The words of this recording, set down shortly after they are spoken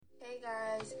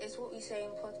guys, it's What We Saying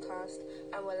podcast,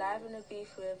 and we're live in the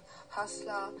booth with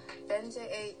Hustler, Benzo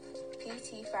 8,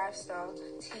 PT 5 Star,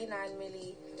 T9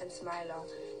 Millie, and Smiler,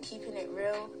 keeping it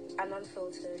real and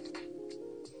unfiltered.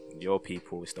 Yo,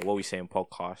 people, it's the What We Saying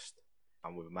podcast.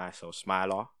 I'm with myself,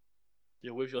 Smiler.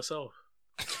 You're with yourself.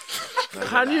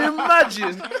 Can you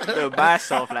imagine? With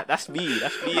myself, like that's me.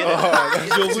 That's me.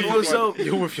 You're with yourself.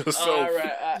 You're with yourself.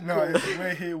 Alright, No,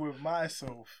 we're here with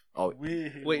myself. Oh, We're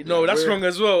here. wait, no, that's wrong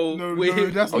as well. No, we're here.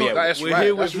 that's Oh, not. yeah, That's we're right.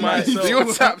 here with That's right.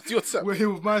 myself. Your tap. We're here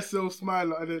with myself,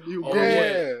 Smiler, and then you. Oh, go.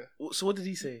 yeah. So what did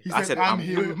he say? He I said, said, I'm I'm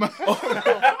here with my.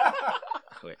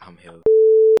 wait, I'm here.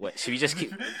 Wait, should we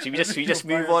just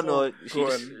move on or should we Go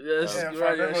just... on. Yes, Yeah, right, fam,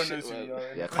 yeah, everyone shit, knows who man. you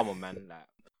are. Yeah, come on, man. Like,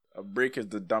 A break is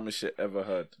the dumbest shit ever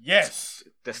heard. Yes.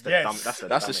 that's the Yes. dumb. That's That's the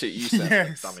dumbest- shit you said.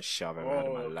 Yes. Dumbest shit I've ever heard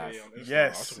in my life.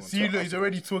 Yes. See, look, he's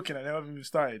already talking and they haven't even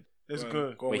started. Let's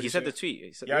go. Wait, he said the tweet.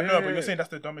 He said, Yeah, I know, but you're saying that's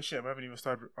the dumbest shit. We haven't even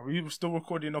started. Are we still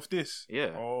recording off this?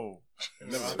 Yeah. Oh.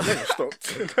 Never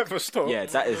stopped. Never stopped. Yeah,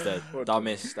 that is the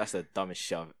dumbest. That's the dumbest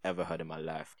shit I've ever heard in my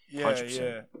life. Yeah, 100%.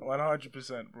 yeah.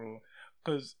 100%, bro.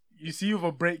 Because you see with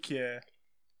a break here,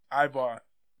 either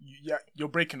you're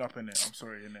breaking up in it. I'm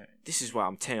sorry, in it. This is why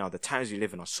I'm telling you, the times we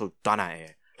live in are so done out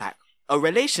here. Like, a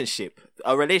relationship.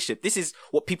 This is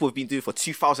what people have been doing for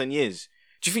 2,000 years.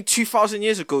 Do you think 2,000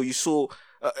 years ago you saw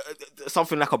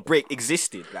something like a break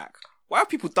existed? Like, why are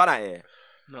people done out here?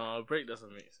 No, a break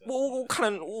doesn't make sense.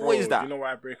 What is that? You know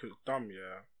why break is dumb,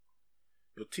 yeah?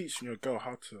 You're teaching your girl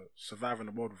how to survive in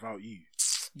the world without you.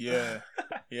 Yeah.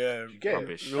 Yeah. You get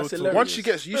Rubbish. it? That's talk. hilarious. Once she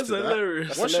gets used That's to that,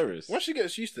 hilarious. That's hilarious. Once she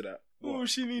gets used to that, What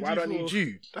she need why you do I for? need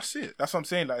you? That's it. That's what I'm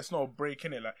saying. Like, it's not a break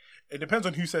in it. Like, it depends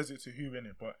on who says it to who in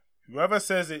it. But whoever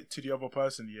says it to the other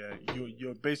person, yeah,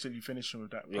 you're basically finishing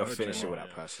with that. You're person. finishing with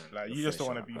that person. Like, You're you just don't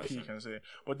want to finishing be with that peak and say.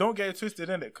 But don't get it twisted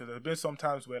in it, because there's been some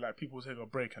times where like people take a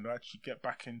break and they actually get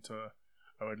back into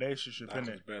a relationship in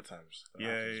it. Bare times.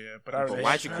 Yeah. But, But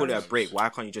why'd you call it a break? Why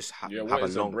can't you just Yeah, have what a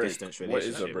is a long break? distance What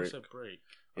is relationship? a break? What's a break?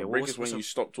 Yeah, A break what's- is when what's you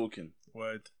stop talking,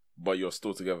 Word. but you're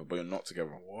still together, but you're not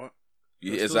together. What? Yeah,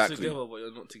 You're still exactly. together, but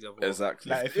you're not together. Exactly.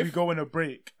 Like, if you go on a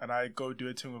break and I go do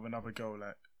a thing with another girl,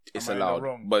 like, It's am I in the allowed,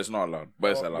 wrong? but it's not allowed.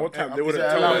 But it's What allowed. time Yeah, they wouldn't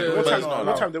is it tell allowed? them? What What time time? is it What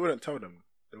allowed? time they wouldn't tell them?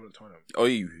 They wouldn't tell them. Oh,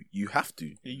 you have to.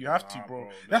 Yeah, you have to, Nah, bro.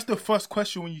 bro. That's the first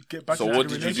question when you get back So into what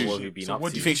the did you do? relationship. What have you been up what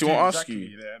to? did You think she won't ask exactly?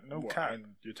 you? Yeah, no What, cap. and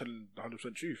you're telling the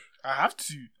 100% truth. I have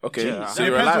to. Okay, Yeah. so So it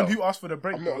you're depends allowed. on who asked for the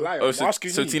break. I'm not bro. lying. Oh, I'm so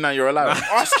asking you. Tina, you're allowed.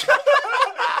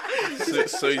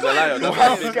 so he's a liar.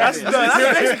 That's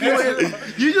basically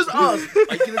what you just asked.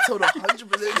 Are you gonna tell the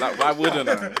 100%? Like, why wouldn't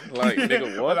I? Like,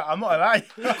 nigga, what? Like, I'm not lying.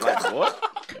 Like, what?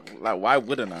 Like, why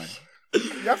wouldn't I? You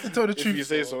have to tell the If truth. you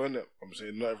say so, innit? I'm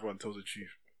saying not everyone tells the truth.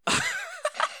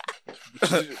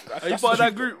 Are you part of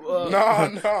that group?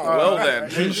 No. Well then,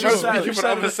 Hey, speaking sure. for the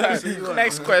other side.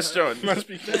 Next question.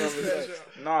 Speaking for the other side.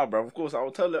 Nah, bro. Of course,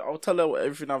 I'll tell her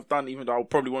everything I've done, even though I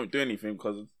probably won't do anything.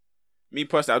 Because me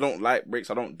personally, I don't like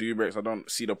breaks. I don't do breaks. I don't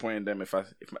see the point in them.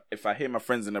 If I hear my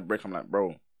friends in a break, I'm like,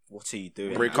 bro, What are you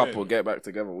doing? break up or get back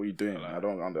together. What are you doing? I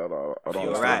don't You're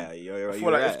understand. right. You're I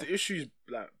feel like right. if the issue's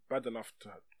like bad enough to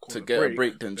call To get a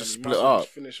break, then just you split might as well up.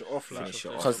 just finish it off. Like, Finish it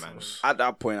off, Because man. at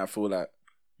that point, I feel like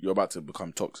you're about to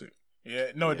become toxic. Yeah,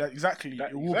 no, that exactly.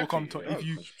 That- It will exactly, become yeah, if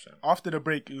you 100%. after the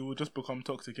break, it will just become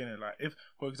toxic in it. Like if,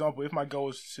 for example, if my girl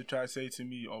was to try to say to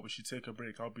me, "Oh, we should take a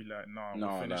break," I'll be like, "Nah, No,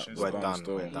 we're finishing." We're done done.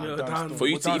 still. We're done. You're Done done. still. For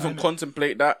you We're to done, even innit?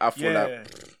 contemplate that, I feel Yeah. like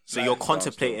So you're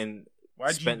contemplating.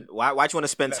 Why do you? Why do you want to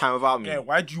spend time without me? Yeah,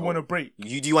 why do you want to break? Do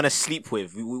you want to sleep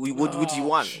with? What do you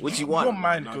want? What do you want? Your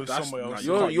mind No, goes that's- somewhere no, else.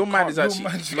 you your mind is actually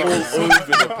mind's all going over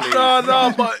the place.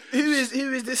 No, but who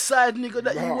is this side nigga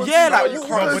that you want? Yeah, to like, know? what-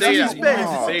 What what does say he that. expect?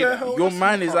 Nah. Say that. Your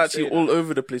mind is actually all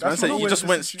over the place. Man That's said not you the just way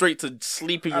went this is- straight to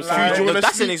sleeping with I someone. lied. you No, wanna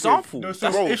that's an sleep example. No,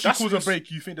 so Bro, if she that's calls a just-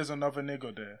 break, you think there's another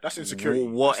nigga there. That's insecurity.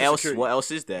 What That's else? insecurity. What else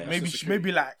is there?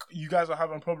 Maybe like you guys are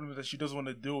having problems that she doesn't want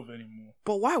to deal with anymore.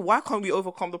 But why can't we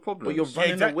overcome the problem? But you're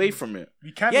running exactly. away from it.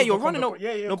 We can. Yeah, you're overcome running the away.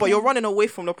 pro- Yeah, No, but cool. you're running away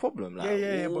from the problem. Like,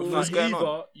 Yeah, but what's Like, going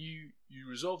on? either you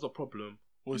resolve the problem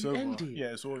Or it's you over. end it.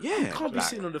 Yeah, it's over. Yeah. You can't be Like-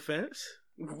 sitting on the fence.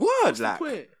 Word, What's the like,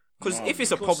 point? because No, if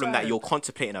it's a your problem that side. you're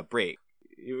contemplating a break,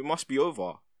 it must be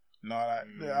over. No,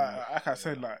 like I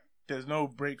said, like there's no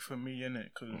break for me in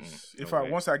it because if no way.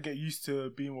 once I get used to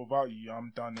being without you,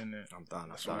 I'm done in it. I'm done.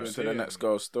 That's I'm what done. I'm To the next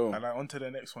girl still. I like on to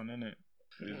the next one in it.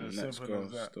 It's as Next simple girl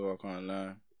as that. still, I can't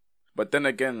lie. But then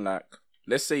again, like,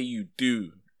 let's say you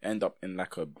do end up in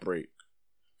like a break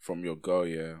from your girl,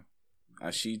 yeah,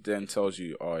 and she then tells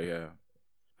you, "Oh yeah,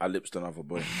 I lipped another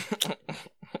boy."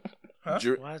 Huh?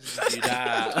 Why did you do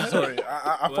that? Sorry, I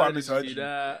thought I Why did misheard you you. do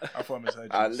that? I thought I misheard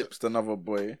you. I lipped another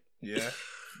boy. Yeah.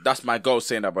 That's my girl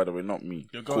saying that, by the way, not me.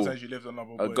 Your girl Cool. says she lives with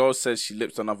another boy. A girl says she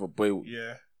lips another boy.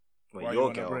 Yeah. Wait, Why your you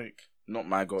on a girl. break? Not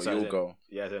my girl, So your then- girl.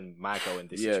 Yeah, then my girl in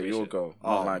this Yeah, situation. your girl. Oh,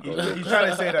 Not my girl. your He's girl.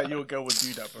 trying to say that your girl would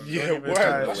do that, bro. Yeah, Don't even word.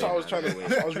 try. That's what I was trying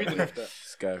to. I was reading off that.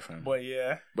 This guy, fam. But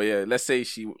yeah. But yeah, let's say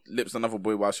she lips another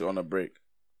boy while she's on a break.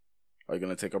 Are you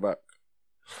gonna take her back?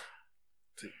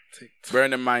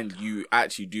 Bearing in mind, you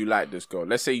actually do like this girl.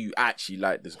 Let's say you actually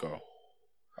like this girl.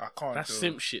 I can't. That's do it.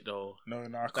 simp shit though. No, I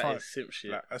That can't. is simp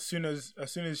shit. Like, as soon as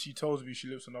she tells me she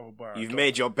lives with another boy, I You've don't-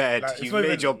 made your bed. like, it's You've not made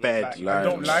even- your bed. Like, I Lying.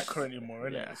 don't like her anymore,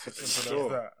 innit? Yeah, It's as simple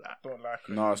as that. I don't like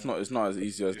her. No, it's not. It's not as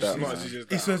easy as that. It's not man. as easy as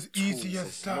that. It's as easy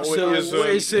as that. So, So what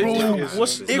is it? Bro,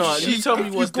 What's if no? she- You tell me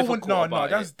if what's you go on- difficult no, about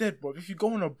that's it. dead, bro. If you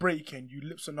go on a break and you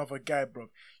lips another guy, bro,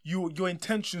 your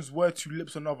intentions were to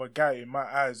lips another guy in my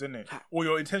eyes, innit? Or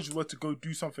your intentions were to go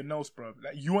do something else, bro.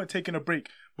 Like you weren't taking a break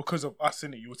because of us,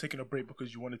 innit? You were taking a break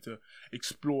because you wanted to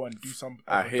explore and do some.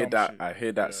 I other hear dumb that. shit. I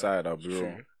hear that side. I'll be real.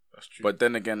 True. That's true. But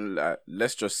then again, like,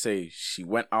 let's just say she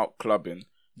went out clubbing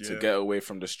to Yeah. get away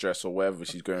from the stress or whatever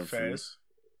she's going through. Fairs.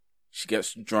 She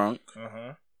gets drunk.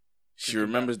 Uh-huh. She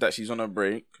remembers that she's on a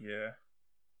break, Yeah.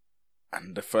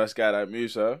 and the first guy that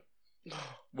moves her.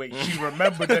 Wait, she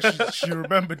remembered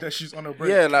that she's on a break.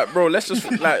 Yeah, like bro, let's just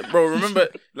like bro. Remember,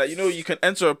 like you can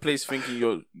enter a place thinking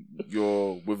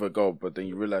you're with a girl, but then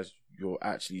you realize you're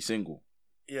actually single.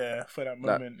 Yeah, for that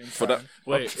Like, moment in for time. that,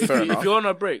 Wait, fair if enough. you're on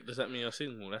a break, does that mean you're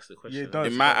single? That's the question. Yeah, it does.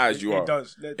 In my eyes, you are. It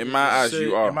does. In my eyes, So,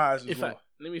 you are. In my eyes as In well. fact,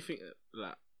 let me think.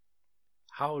 Like,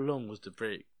 how long was the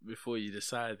break before you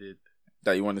decided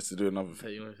That you wanted to do another that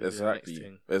thing. you wanted to do the next Exactly.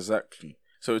 thing? Exactly.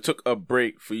 So it took a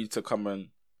break for you to come and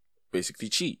basically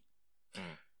cheat.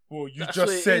 Well, you That's what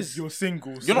just it said is. you're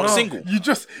single. You're not single. You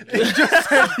just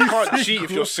said You can't cheat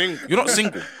if you're single. You're not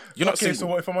single. You're not okay, single. so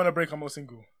what if I'm on a break? I'm not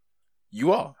single.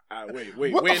 You are. Wait,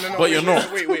 What no, the no, But you're not.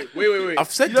 Wait.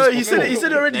 I've said No, this he before.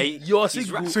 said already. Yeah, You're he's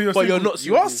single, right. So you're but you're single. not.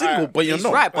 You are single. single, but you're He's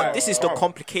not. right, but Alright, this is the alright.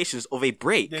 complications of a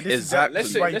break. Yeah, this Exactly. Is,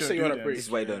 this is why you Let's don't say you're do on a them. break. This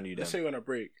is why you don't do Let's them. say you're on a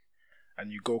break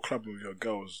and you go clubbing with your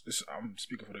girls. I'm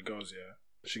speaking for the girls, yeah.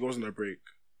 She goes on a break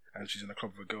and she's in a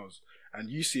club with girls. And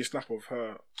you see a snap of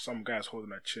her, some guy's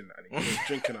holding her chin and he's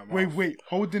drinking her mouth. Wait,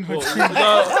 holding her What, chin.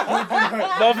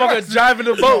 Motherfucker driving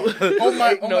the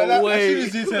boat. No way. As soon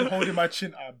as he said holding my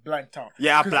chin, I blanked out.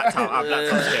 Yeah, I blacked out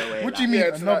straight away. What do like. you mean?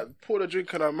 Yeah, to No. like, pour the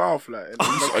drink in her mouth, like.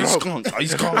 He's gone.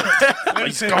 He's gone. Let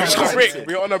me say We're on a that. break.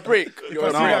 We're on a break. You're on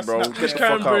a Nah, break. bro. snap. Get the Who fuck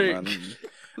can out, break? man.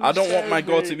 I don't want my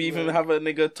girl to be even have a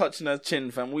nigga touching her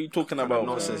chin, fam. What are you talking What about?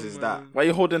 nonsense is that? Why are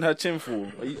you holding her chin for?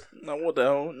 Nah, what the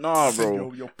hell? Nah,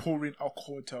 bro. You're pouring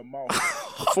alcohol into her mouth.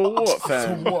 For what,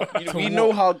 fam? To what? We To know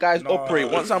what? how guys Nah,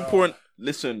 operate. Once I'm nah. pouring,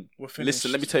 listen, We're finished.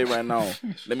 let me tell you right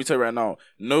now.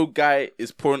 No guy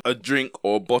is pouring a drink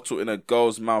or a bottle in a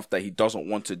girl's mouth that he doesn't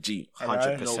want to G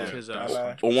 100%. I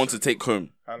lie. or want to take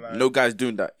home. I lie. No guy's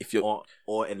doing that. If you're,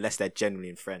 Or unless they're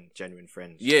genuine friends.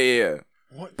 yeah.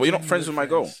 What But you're not genuine friends with my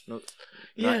girl. No,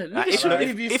 Yeah, like, niggas if, shouldn't if,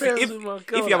 leave you if, friends if, with my if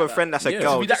girl you have a like friend that's a Yeah.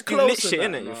 girl, To be that just do lit close to shit,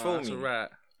 that. innit? You Nah, feel that's me? alright.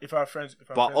 If our friends,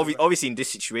 But obviously in this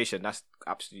situation, that's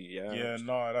absolutely, yeah,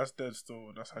 no, that's dead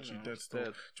still. That's actually dead still.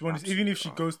 dead. To be honest, even if she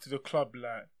goes to the club,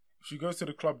 like, if she goes to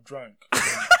the club drunk, then,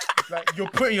 like, you're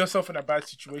putting yourself in a bad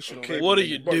situation. Okay,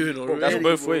 already. What are you doing But already? That's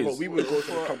both but ways. we would go to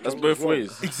the club. That's drunk both as well.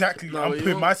 ways. Exactly. No, I'm you putting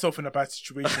won't. myself in a bad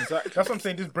situation. That's what I'm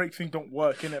saying. This break thing don't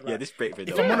work, innit? Like, yeah, this break if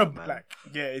video. I'm on a man. like,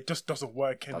 yeah, it just doesn't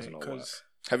work, innit? Doesn't work. Because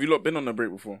Have you lot been on a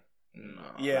break before?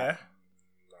 yeah,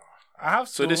 I have.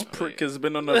 So this still. prick has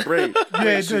been on a break.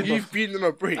 yeah, So dude, you've been on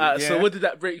a break. Yeah. So what did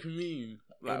that break mean?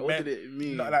 Like, It what meant- did it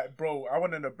mean? No, like, bro, I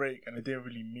went on a break and it didn't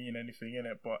really mean anything in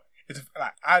it. But it's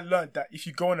like I learned that if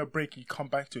you go on a break and you come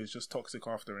back to it, it's just toxic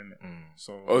after in it.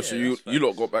 So Oh, so Yeah, you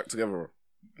lot got back together.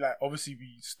 like obviously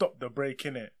we stopped the break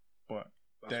in it, but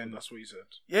then That's what you said.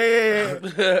 yeah.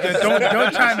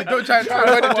 don't try and clarify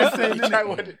what I'm saying.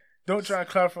 innit? Don't try and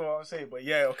clarify what I'm saying. But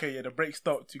yeah, okay, yeah, the break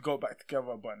stopped to go back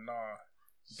together, but nah,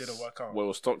 it didn't work out. Well, it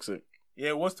was toxic. Yeah,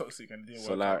 it was toxic and it didn't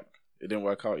So work like, out. it didn't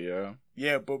work out. Yeah.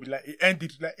 Yeah, but like it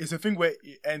ended. Like it's a thing where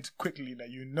it ends quickly. Like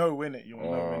you know in it, you'll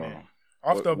know in it.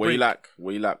 After a What you break. lack?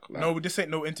 What you lack? Like, No, this ain't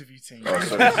no interview thing. Oh,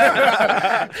 sorry.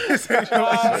 This ain't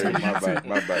no Sorry, interview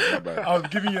my thing. bad. I was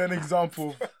giving you an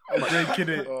example of breaking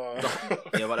it.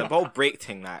 Yeah, but the whole break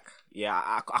thing, like, yeah,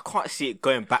 I can't see it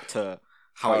going back to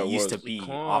how it used to was. be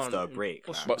Can't. after a break.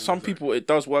 like. But some people, it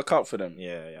does work out for them.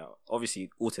 Yeah.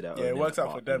 Obviously, all to their Yeah, own. it works innit, out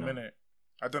for but, them, you know. innit?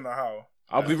 I don't know how.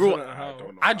 I'll be I real. don't know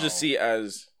how. I just see it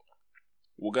as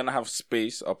we're gonna have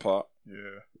space apart.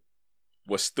 Yeah.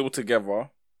 We're still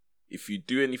together. If you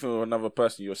do anything with another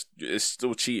person, it's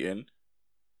still cheating.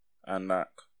 And like,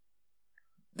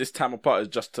 this time apart is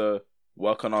just to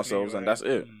work on ourselves, and that's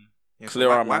it. Yeah, so Clear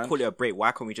why, our why mind. call it a break?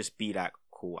 Why can't we just be like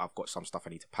cool, I've got some stuff I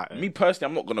need to pattern. Me personally,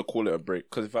 I'm not gonna call it a break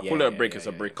because if I call it a break, it's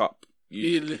a breakup.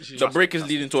 The break is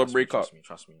leading to a breakup.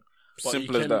 Trust me.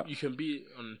 Simple as that. You can be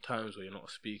on times where you're not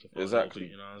speaking. Exactly.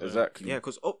 You know what I'm saying? Exactly. Yeah,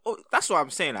 because that's what I'm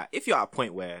saying. Like, if you're at a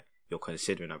point where you're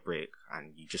considering a break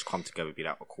and you just come together and be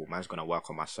like, oh, cool, man's gonna work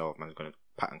on myself, man's gonna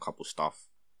pattern a couple stuff.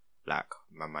 Like,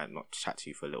 man might not chat to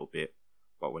you for a little bit,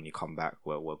 but when you come back,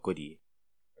 we're goody.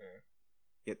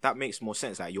 Yeah, that makes more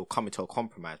sense. Like, you're coming to a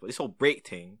compromise. But this whole break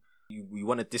thing, you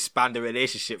want to disband the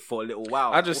relationship for a little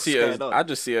while. I just see it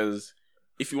as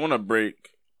if you want to break,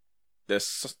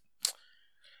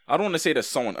 I don't want to say there's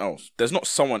someone else. There's not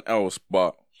someone else,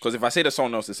 but because if I say there's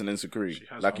someone else, it's an insecurity.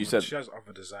 Like you said, she has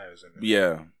other desires in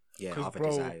it. Yeah, other bro,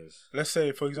 desires. Let's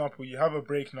say, for example, you have a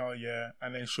break now, yeah,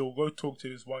 and then she'll go talk to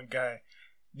this one guy.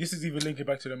 This is even linking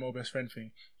back to the male best friend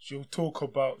thing. She'll talk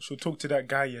to that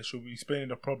guy, yeah, she'll be explaining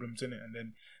the problems in it, and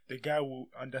then the guy will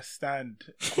understand,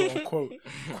 quote unquote,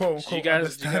 You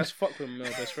guys fuck with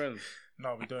male best friends.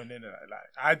 No, we don't in it. Like,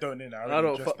 I don't in it. I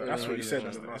don't fuck. That's what he said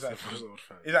in the It's last like, episode,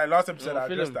 fam. it's like last episode No, I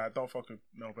addressed film. that I don't fuck with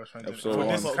male best friends Episode for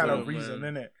this one. kind of Fuck reason,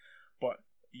 man. innit? But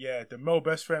yeah, the male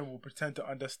best friend will pretend to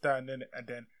understand, innit? And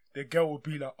then the girl will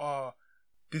be like,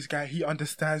 this guy, he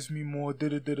understands me more. Nah,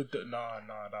 that's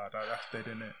dead,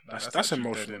 innit? That's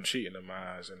emotional cheating in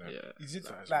my eyes, innit? Yeah. Is it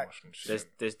That is like emotional cheating.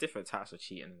 There's different types of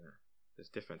cheating in there. There's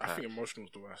different I types. think emotional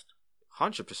is the worst.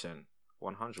 100%.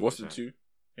 100%. what's the two?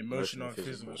 emotional and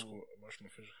physical. physical? Emotional,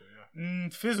 physical, yeah.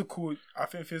 Physical. I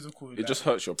think physical. It just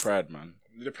hurts your pride, man.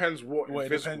 It depends what. Well, it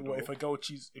physical, depends. What if though. a girl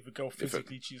cheats? If a girl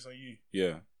physically cheats on you?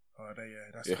 Yeah,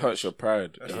 That's it hurts your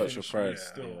pride. That's It hurts your pride. yeah,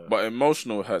 still. But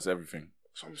emotional hurts everything.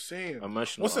 That's what I'm saying.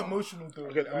 Emotional. What's emotional though?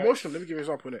 Okay, Like, emotional. Let me give you an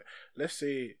example. Innit? Let's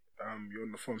say you're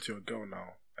on the phone to your girl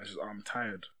now, and she's I'm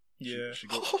tired. Yeah. She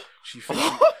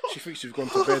thinks she's gone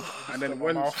to bed, and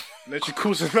then she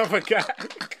calls another guy.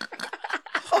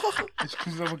 It's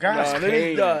because of a guy.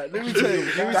 Let me tell you.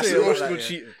 That's emotional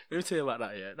cheating. Let me tell you about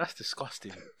that. Yeah, that's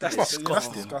disgusting. That's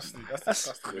disgusting. That's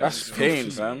disgusting. That's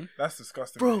pain, fam. That's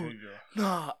disgusting Bro. behavior.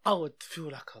 Nah, I would feel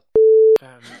like a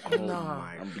fam. Nah.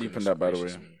 I'm bleeping that, by the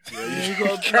way. Yeah, you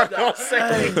gotta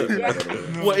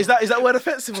What is that? Is that word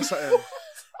offensive or something?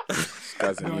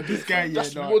 No, this guy,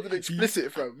 That's no, more than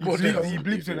explicit, fam. he More than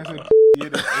bleeps it. That's a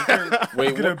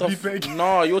Wait, gonna what the bleep it.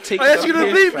 No, you're taking yes, a you're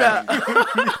gonna piss, bleep fam.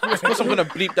 that. Of course I'm gonna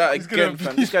bleep that He's gonna again,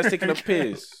 fam. This guy's taking a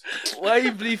piss. Why are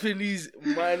you bleeping these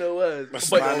minor words? That's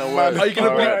But minor are words. you gonna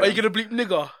bleep? Alright. Are you gonna bleep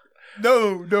nigger?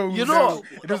 No, You're not.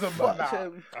 It doesn't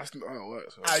matter. That's not how it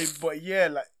works. But yeah,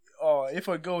 like, if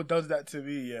a girl does that to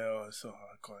me, yeah, so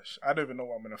gosh, I don't even know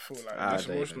what I'm gonna feel like. That's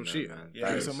emotional cheating.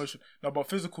 Yeah, it's emotional. No, but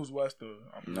physical's worse though.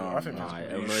 I think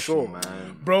physical. Emotional,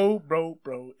 man. Bro.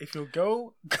 If your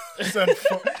girl goes and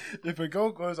if a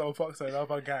girl goes and fucks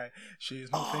another guy, she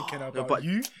is not thinking about but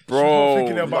you. bro, she's not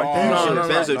thinking about them. no,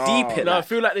 Benzo, no. deep hit. No, I Like,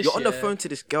 feel like this. you're on the yeah. phone to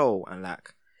this girl and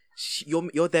like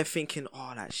you're there thinking,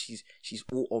 like she's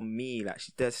all on me, like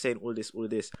she's there saying all this,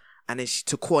 and then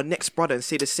to call her next brother and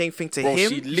say the same thing to Bro, him.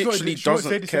 she literally she won't say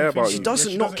doesn't the care same thing. about She you.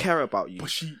 doesn't she not doesn't- care about you.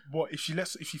 But if she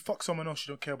fucks someone else, she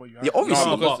don't care about you. Yeah, obviously.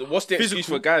 No, No, because what's the excuse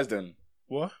physical- for guys then?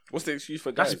 What? What's the excuse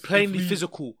for guys? That's plainly If we-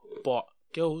 physical, but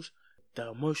girls,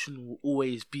 the emotion will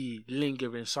always be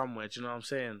lingering somewhere. Do you know what I'm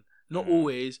saying? Not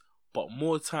always, but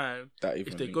more time. That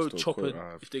even If they leads go to a chop quote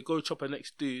I have. if they go chop a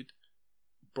next dude,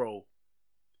 bro,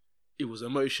 it was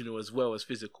emotional as well as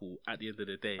physical at the end of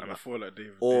the day. And I feel like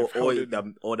they've Or held it-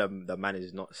 the man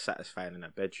is not satisfied in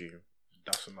that bedroom.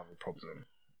 that's another problem.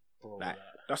 Bro, Like,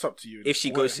 That's up to you. if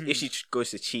she goes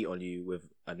to cheat on you with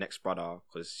a next brother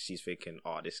because she's thinking,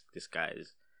 this guy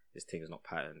is this thing is not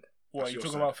patterned. What That's you your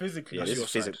talking side. about physically? Yeah, That's this your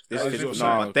is physical. side. This That is is your physical.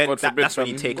 side. But then God forbid, that's when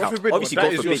you fam. take God out. forbid, Obviously, but God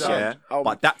that is forbid, your yeah. side.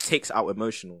 But that takes out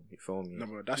emotional. You feel me? No,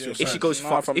 but that's Yeah. your If side. If she goes Nah,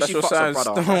 fuck, fam, if that's she your fucks her sign.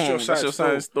 brother, That's your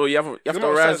sign. Still, you have to You're not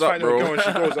rise up, satisfying your bro. girl and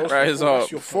she goes elsewhere. Rise That's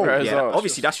up. your fault. Rise yeah, up.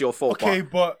 obviously that's your fault. Okay,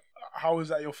 but but how is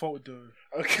that your fault though?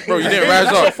 Okay. Bro, you didn't rise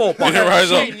That's your up. fault, You but didn't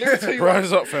rise Let me tell up. you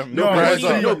Rise up, fam. No, Rise actually,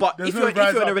 up. no, but There's if no you're in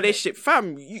rise a up. relationship,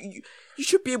 fam, you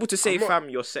should be able to say, I'm not- fam,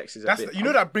 your sex is a That's bit. you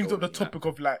know that brings up the topic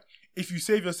of like if you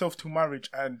save yourself to marriage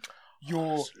and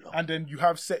and then you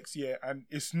have sex, yeah, and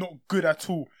it's not good at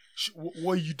all.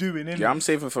 What are you doing? Innit? Yeah, I'm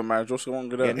saving for marriage. What's wrong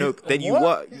with that? Yeah, no, then you What?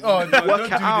 work. Oh, no, work don't it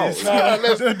do out. this. Don't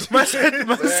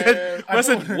do this. I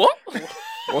said what?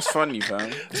 What's funny,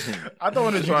 fam? I don't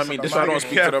want to That's do what I this mean. on This the why I don't mic.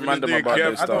 speak to the man about this I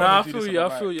don't stuff. Nah, I wanna do feel this you. on I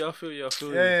the feel mic. you. I feel you. I feel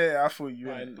you. Yeah, I feel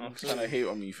you. I'm trying to hate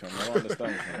on me, fam. I don't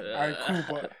understand. Fam. Alright, cool,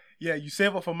 but yeah, you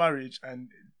save up for marriage and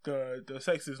the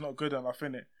sex is not good enough,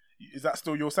 innit? Is that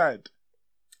still your side?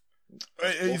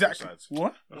 Exactly.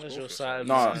 What? Where's your side?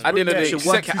 No, man? at the end of the You day, should sex,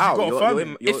 work it out. got a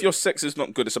family. if your sex is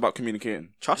not good, it's about communicating.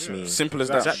 Trust me. Simple as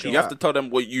that. Exactly You have that. to tell them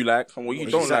what you like and what you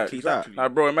don't like. Exactly that.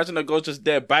 Like, bro, imagine a girl just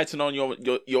there biting on your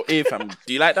ear, fam.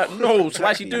 Do you like that? No. So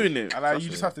why is she doing it? And like, you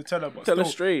just have to tell her. But Tell her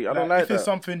still, straight. I don't like if it's that.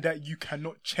 something that you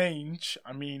cannot change,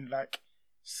 I mean, like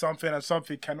something and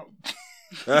something cannot.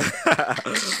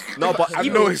 No, but I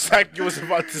know exactly what I was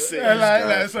about to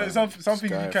say. Something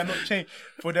you cannot change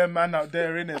for them man out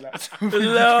there, innit? Like something you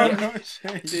Love. cannot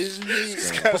change.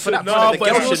 but for that, No, the but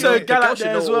girl it's should also know- a gal the girl out should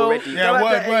there know as well. already. Yeah, Like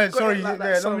word, that, word. you got Sorry, it like that let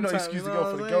me not sometimes, excuse the you girl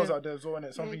know for the what girls I'm out there as well,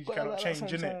 innit? Something you got it cannot like that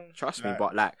change, innit? sometimes. Trust me, Like-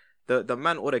 but like the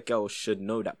man or the girl should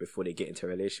know that before they get into a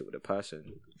relationship with the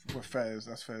person. Well, fair,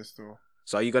 that's fair still.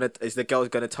 So is the girl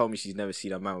gonna tell me she's never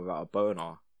seen a man without a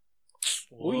boner?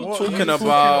 What are you What talking are you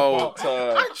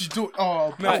about? You do,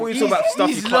 oh, I thought you talking about stuff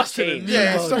you can't change.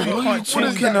 yeah, stuff you What are can't you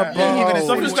change. talking Like, about? you ain't even What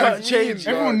stuff does you that can't change. mean,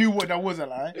 Everyone man? knew what that was a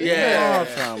lie. Yeah.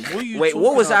 fam. What are you Wait,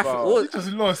 what was that? talking What, You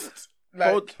just lost.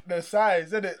 Like the size,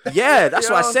 isn't it? yeah, that's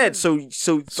what I said. So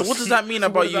So what does that mean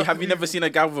about you? Have you never seen a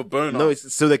guy with a boner? No,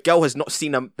 so the girl has not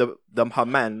seen her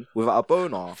man without a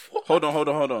boner. Hold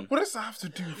on. What does that have to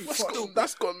do?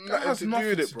 That's got That nothing has to do nothing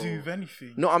with to it, bro. do with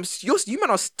anything. No, you man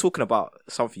are talking about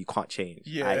something you can't change.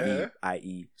 Yeah.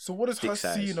 i.e. So what does her Dick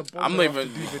size. seeing a boner I'm not have to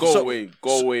even. do with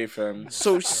Go it? away, fam.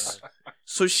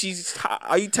 So she's.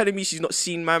 Are you telling me she's not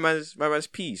seen my man's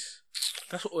piece?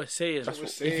 That's what we're saying. That's what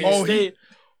If we're you saying. Oh, stay,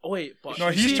 wait, but No,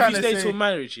 you he's see if trying you to stay say- till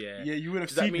marriage, yeah. Yeah, you would have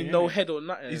Does that seen mean it, no innit? head or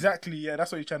nothing? Exactly. Yeah,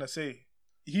 that's what he's trying to say.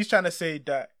 He's trying to say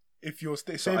that if you're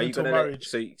So are saving you till gonna marriage,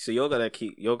 so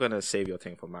you're gonna save your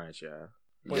thing for marriage, yeah?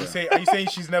 but are you saying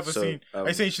she's never So, seen? Are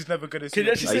you saying she's never gonna see? Can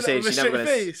you actually Are you say that saying with a she's never straight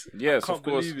gonna- face? Yes, Can't of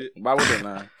course. believe it. Why wouldn't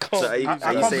I? So are you, I are you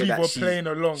can't saying believe that we're she's playing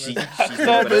along. she's and- never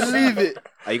Can't gonna- believe it.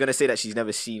 Are you gonna say that she's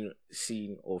never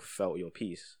seen or felt your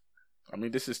piece? I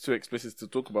mean, this is too explicit to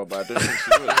talk about, but I don't think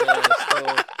she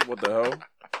would. What the hell?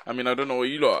 I mean, I don't know what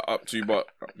you lot are up to, but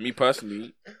me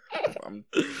personally, I'm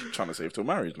trying to save till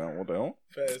marriage now. What the hell?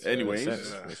 Anyways,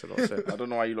 Makes a lot of sense. I don't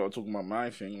know why you lot are talking about my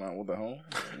thing. Like, what the hell?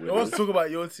 I want to talk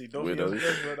about your team. Don't be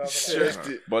Weirdos. Stressed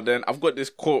it. But then I've got this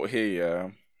quote here. Yeah,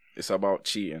 it's about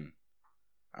cheating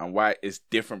and why it's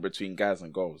different between guys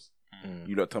and girls.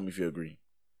 You lot tell me if you agree.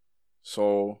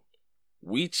 So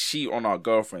we cheat on our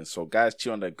girlfriends. So guys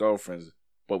cheat on their girlfriends,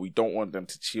 but we don't want them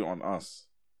to cheat on us.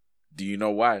 Do you know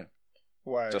why?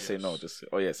 Why? Just say no. Just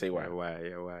say, say why. Why?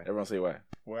 Yeah, why? Everyone say why.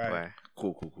 Why?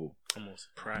 Cool. I'm all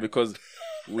surprised. Because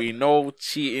we know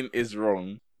cheating is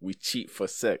wrong. We cheat for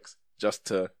sex just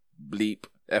to bleep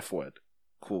F word.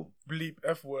 Cool. Bleep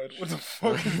F word. What the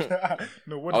fuck is that?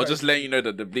 No, what I was did just letting you know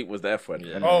that the bleep was the F word.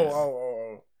 Yeah.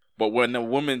 Oh. But when a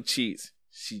woman cheats,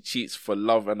 she cheats for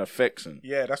love and affection.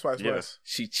 Yeah, that's why it's worse.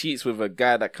 She cheats with a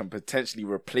guy that can potentially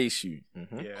replace you.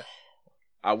 Yeah,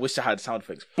 I wish I had sound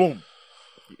effects. Boom.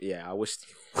 Yeah, I wish.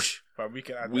 Whoosh. but we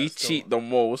can add We that still. cheat the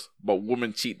most, but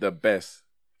women cheat the best.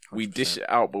 We dish it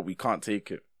out, but we can't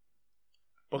take it.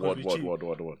 Because we cheat. What?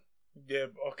 Yeah,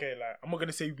 okay, like I'm not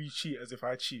gonna say we cheat as if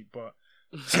I cheat, but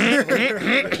why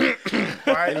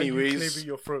are you Anyways. clearing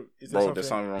your throat? Is there Bro, something? there's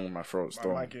something wrong with my throat I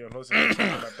still. might get your nose or something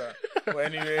like that. But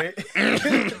anyway,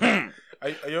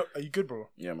 are you good, bro?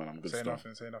 Yeah, man, I'm good Say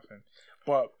still. nothing.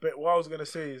 But what I was gonna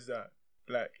say is that,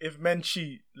 like, if men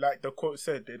cheat, like the quote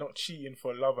said, they're not cheating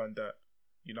for love and that.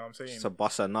 You know what I'm saying? It's a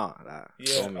boss or not.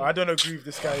 Yeah, Like, I don't agree with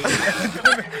this guy. I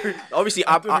don't agree. obviously,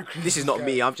 I don't agree this is with not this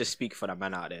me. guy. I'm just speaking for the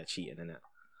man out there cheating, innit?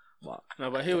 But No,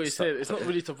 but I hear what you said. It's not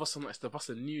really to bust a nut, it's to bust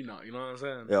a new nut. You know what I'm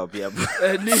saying? yeah, yeah.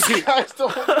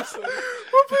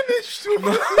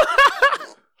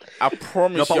 I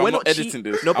promise No, but you, we're I'm not not editing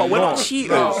this. No, but I'm we're not not. cheaters.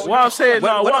 No, what I'm saying, We're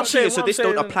no, what not I'm saying, cheaters, so what this I'm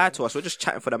don't saying- apply to us. We're just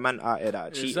chatting for the man out there that are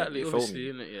cheating. Exactly, You feel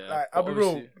obviously, me? innit? Yeah. Like, But I'll be real.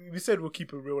 obviously- We said we'll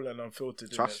keep it real and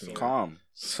unfiltered. Trust innit? me. So Calm.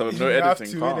 So you no have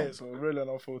editing, to, calm. innit? So real and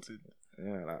unfiltered.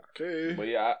 Yeah, like, Okay. But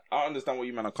yeah, I understand where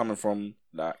you men are coming from.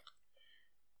 Like,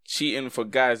 cheating for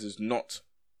guys is not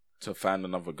to find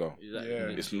another girl. Exactly. Yeah.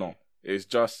 It's not. It's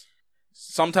just,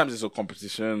 sometimes it's a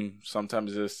competition.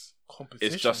 Sometimes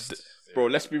Competition. it's just, bro,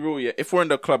 let's be real, yeah. If we're in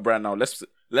the club right now,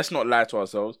 let's not lie to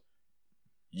ourselves.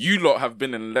 You lot have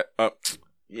been in,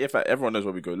 everyone knows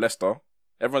where we go. Leicester.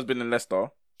 Everyone's been in Leicester.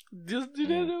 Just do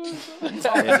that.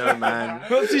 yeah, no, man.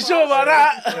 Not too sure about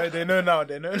that. Yeah, they know now.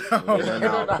 Yeah,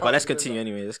 no. But let's continue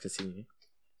anyway. Let's continue.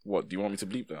 What, do you want me to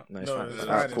bleep that? No, it's No, fine. it's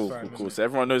Alright, fine. cool. Cool. So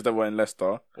everyone knows that we're in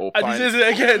Leicester. Or And he says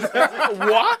it again.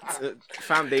 What?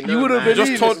 Fam, they know. You wouldn't man. believe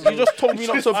you just told me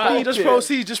not to bleep Just it.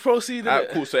 proceed. Just proceed. Alright,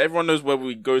 cool. So everyone knows where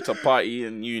we go to party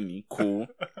in uni. Cool.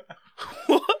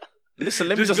 Listen,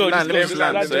 let me Just just go, land. just Let me go, just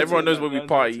land. land, So everyone knows where we land,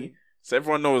 party. So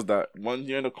everyone knows that when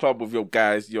you're in a club with your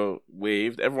guys, you're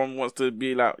waved. Everyone wants to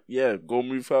be like, yeah, go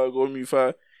move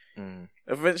her.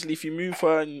 Eventually, if you move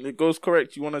her and it goes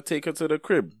correct, you want to take her to the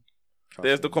crib.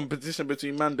 There's the competition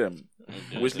between man them,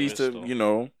 which leads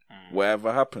to,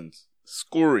 whatever happens.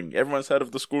 Scoring. Everyone's heard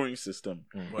of the scoring system.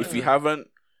 If you haven't,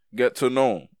 get to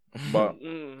know. But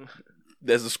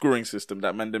there's a scoring system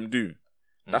that man them do.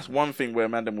 That's one thing where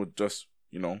man them would just,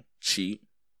 cheat.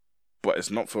 But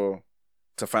it's not to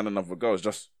find another girl. It's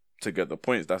just to get the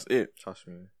points. That's it. Trust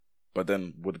me. But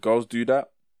then, would girls do that?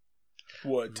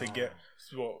 What,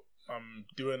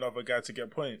 do another guy to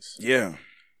get points? Yeah.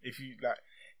 If you,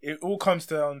 it all comes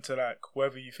down to,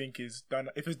 whether you think is done.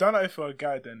 If it's done out for a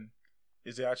guy, then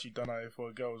is it actually done out for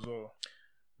a girl as well?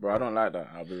 Bro, I don't like that.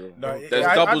 I'll be real. No, there's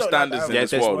double standards in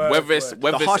this world. Whether it's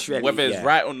reality,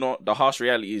 right or not, the harsh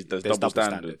reality is there's double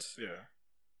standards. Yeah.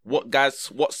 What guys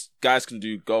can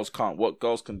do, girls can't. What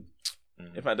girls can.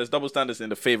 In fact, there's double standards in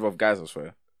the favor of guys, I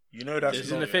swear. That's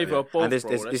it's in the favor of both. And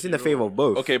it's in the favor of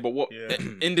both. Okay, but what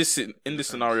in this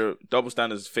scenario, double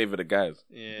standards favor the guys.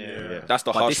 Yeah. That's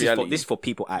the harsh reality. This is for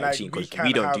people out cheating because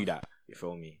we don't do that. You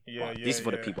feel me? This is for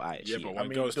the people out cheating.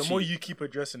 But the more you keep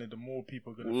addressing it, the more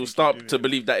people are gonna. We'll start to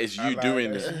believe that it's you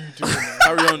doing it.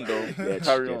 Carry on though.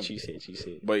 Carry on. She said.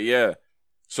 But yeah,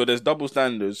 so there's double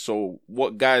standards. So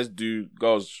what guys do,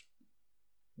 girls,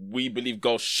 we believe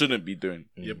girls shouldn't be doing.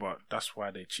 Yeah, but that's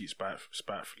why they cheat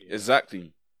spitefully.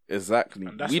 Exactly.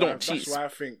 And We don't cheat. That's why I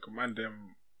think man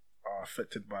them are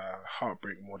affected by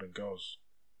heartbreak more than girls.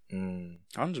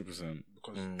 100%.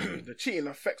 Because the cheating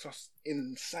affects us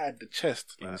inside the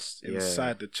chest.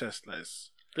 Inside the chest.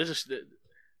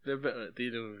 They're better at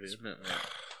dealing with it,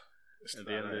 at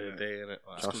the end of the day, innit?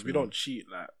 Because we don't cheat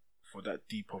for that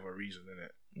deep of a reason,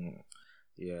 innit?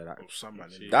 Yeah,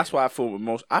 that's why I feel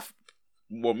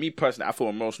me personally, I feel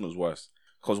emotional is worse.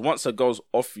 Because once a girl's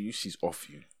off you, she's off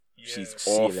you. Yeah. She's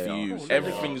off you.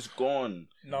 Everything's gone.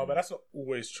 No, but that's not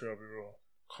always true, I'll be real.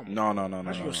 Come on. No.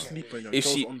 Imagine you're sleeping and If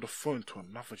your she- girl's on the phone to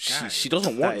another guy. She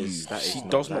doesn't want you. She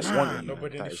does not want you. No,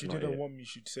 but then That if is she not didn't it. want me,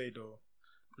 she'd say though.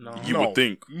 No. You would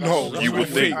think. No, you would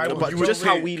think. But just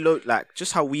how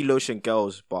we lotion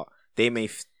girls, but they may.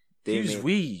 Who's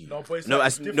we? No, but it's No,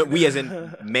 it's we as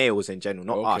different. in males in general,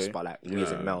 not us, Okay. but we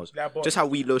as in males. Yeah, but- Just how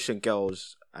we lotion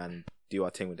girls and do our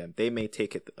thing with them. They may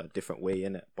take it a different way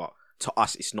in it, but to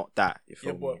us, it's not that. You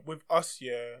Yeah, feel me? but with us,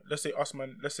 let's say us,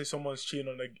 man. Let's say someone's cheating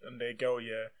on their girl,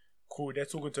 cool. They're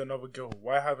talking to another girl.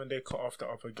 Why haven't they cut off the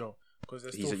other girl? Because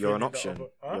they're still You're an feeling the option. other-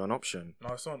 Huh? You're an option. No,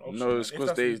 it's not an option. No, it's If 'cause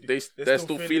that's they- what you do, they're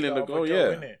still feeling the girl,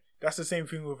 yeah. innit? That's the same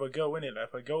thing with a girl, innit? Like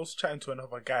if a girl's chatting to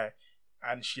another guy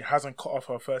and she hasn't cut off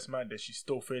her first man, then she's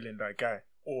still feeling that guy.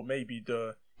 Or maybe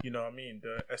the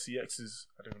SEXs.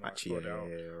 I don't know how to spell that out.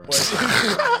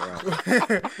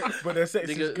 But their sex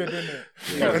is good, innit?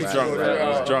 He's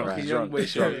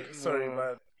drunk. Sorry,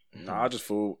 man. Nah, I just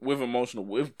feel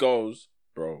with girls,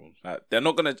 bro. Like they're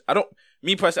not gonna.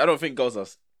 Me personally, I don't think girls are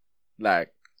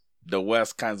like the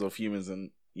worst kinds of humans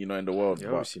in the world. Yeah,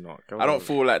 but obviously not. I don't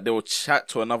feel like they will chat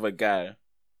to another guy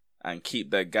and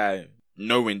keep their guy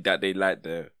knowing that they like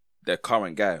their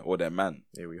current guy or their man.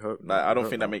 Yeah, we hope. Like I don't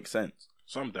think that makes sense.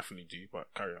 Some definitely do, but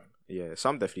carry on. Yeah,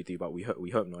 some definitely do, but we hope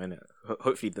not, innit?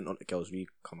 Hopefully, they're not the girls we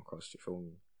come across. You feel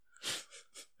me?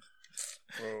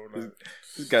 Bro,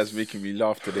 This guy's making me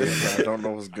laugh today. Man. I don't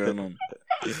know what's going on.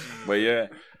 But yeah,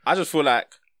 I just feel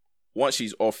like once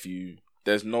she's off you,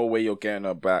 there's no way you're getting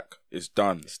her back. It's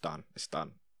done. It's done.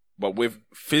 But with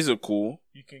physical,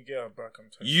 you can get her back. I'm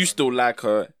telling you still like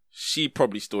her. She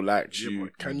probably still likes Yeah, you.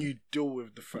 but can you deal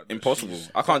with the fact that Impossible.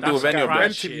 she's- I can't deal with That's any of them. pride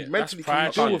Mentally, shit. mentally, That's can you pride I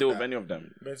deal can't with deal that? with any of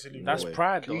them. mentally. That's no way.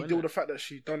 pride, Can though. you deal innit? with the fact that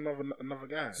she's done another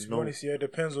guy? To be honest, it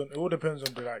depends on. It all depends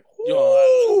on the like.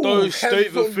 Yo, don't Depends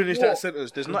even on finish what? that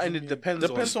sentence. There's nothing it depends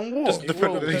on. what? Just It depends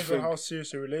all on depends on anything. how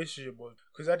serious a relationship was.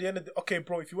 Because at the end of the okay,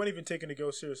 bro, if you weren't even taking a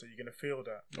girl seriously, you're gonna feel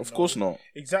that. you Of know? course not.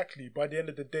 Exactly. By the end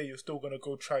of the day, you're still gonna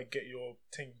go try and get your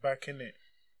thing back in it.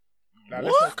 Like,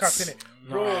 What? let's not cap in it,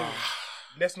 bro.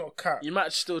 Let's not cap. You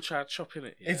might still try chopping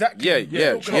it. Exactly. Yeah,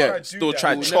 You're still gonna Still do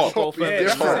try that. chop. Go further. Yeah,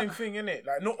 that's the Chop. same thing, innit?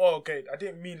 Like, no, okay, I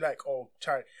didn't mean like,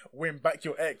 try win back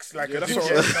your ex. Like, Yeah, that's I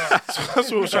didn't what- get-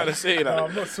 That's what I was trying to say. No, Like,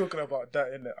 I'm not talking about that,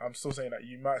 innit? I'm still saying that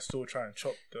you might still try and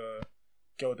chop the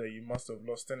girl that you must have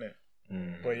lost, innit?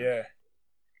 But yeah,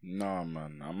 Nah,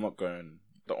 man. I'm not going.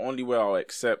 The only way I'll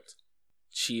accept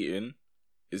cheating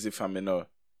is if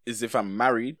I'm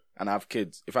married and I have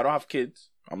kids. If I don't have kids,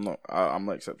 I'm not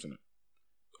accepting it.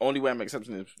 Only way I'm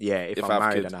accepting it is Yeah, if If I'm I have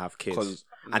married kids. and I have kids. 'cause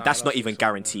And that's not even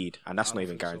guaranteed. And that's not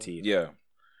even guaranteed. yeah.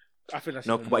 I think that's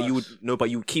No, even but worse.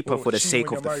 you would keep her for the cheating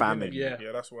sake when of the you're married, family. innit? Yeah.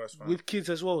 Yeah, that's worse. Fam. with kids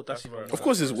as well. That's That's even right. worse. Of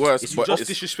course, it's worse. It's but just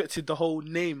it's, disrespected the whole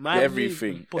name, man.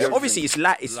 Everything. Yeah, obviously, it's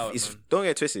Love it, it's man. don't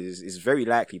get twisted. It's very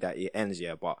likely that it ends.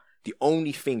 Yeah, but the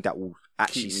only thing that will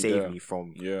actually Keep me save there. me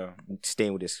from yeah.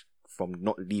 staying with this, from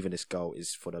not leaving this girl,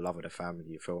 is for the love of the family.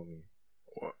 You feel me?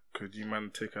 What could you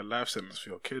man take a life sentence for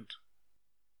your kid?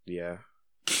 Yeah.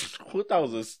 Well, that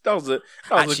was a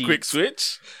Actually- quick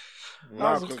switch.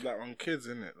 Nah, because like on kids,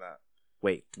 innit? Like,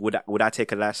 Wait, would I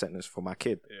take a life sentence for my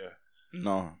kid? yeah,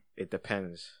 No, It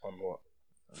depends. on what?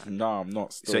 no, I'm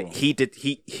not. So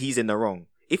Still. he's in the wrong.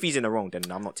 If he's in the wrong, then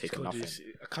I'm not taking God, nothing. it's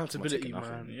accountability, I'm not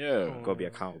taking man. nothing. Yeah. You've got to be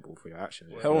accountable for your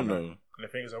actions. Hell no. And the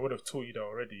thing is, I would have taught you that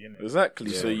already, innit?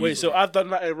 Exactly. Yeah. So you, Wait, so I've done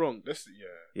that wrong. This, yeah.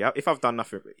 Yeah, if I've done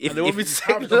nothing, if, And they want me to if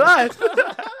take the life.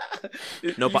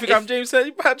 No, you but think if- I'm James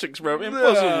St. Patrick's, bro?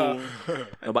 Impossible.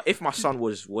 no, but if my son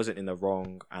wasn't in the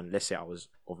wrong, and let's say I was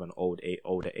of an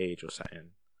older age or something,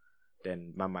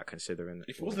 then man might consider it.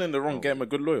 If he wasn't in the wrong, get him a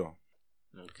good lawyer.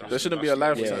 Okay. There shouldn't be a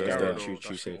life Yeah, sentence yeah, there. yeah,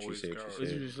 true say.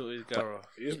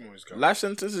 He is more his guy. Life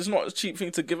sentence is not a cheap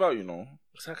thing to give out, you know.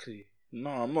 Exactly. No,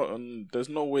 I'm not. There's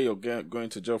no way you're going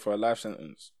to jail for a life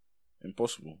sentence.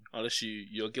 Impossible. Unless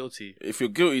you're guilty. If you're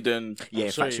guilty, then Yeah,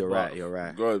 in sorry, fact, you're but- right. You're you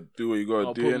right. gotta do what you gotta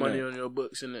I'll do. put money innit? on your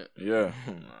books, innit? Yeah,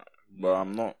 but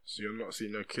I'm not. So you're not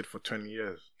seeing your kid for 20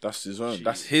 years. That's his own. Jeez.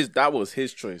 That's his. That was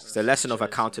his choice. It's a lesson of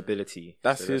accountability.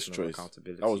 That's It's a his lesson of choice.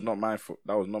 accountability. That was not my.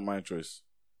 That was not my choice.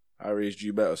 I raised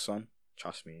you better, son.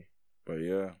 Trust me. But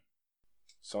yeah.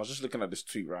 So I was just looking at this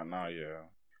tweet right now, yeah,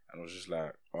 and I was just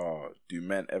like, "Oh, do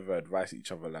men ever advise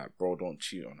each other like, bro, don't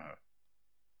cheat on her?"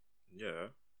 Yeah.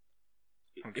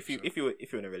 If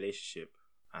you're in a relationship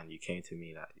and you came to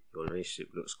me like your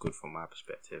relationship looks good from my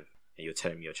perspective, and you're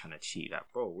telling me you're trying to cheat, like,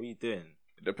 bro, what are you doing?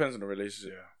 It depends on the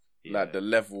relationship, Yeah. like the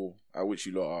level at which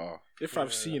you lot are. If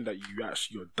I've seen that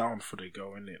you're down for the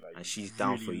girl, innit? Like, And you she's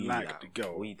down really for you, like like, the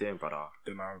girl, what are you doing, brother?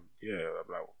 then I'm like,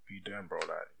 what you doing, bro? Like,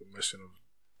 you're messing with.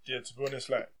 Yeah, to be honest,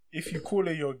 like, if you call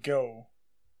her your girl,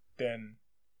 then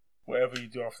whatever you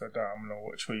do after that, I'm gonna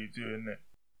watch what you do, innit?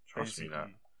 Trust me, like.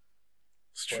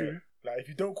 It's But, true. like, if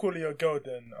you don't call her your girl,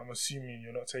 then I'm assuming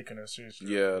you're not taking her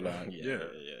seriously. Yeah, like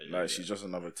Yeah. she's just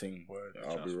another thing. Word. Yeah,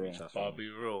 I'll be real. But I'll be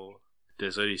real.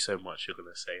 There's only so much you're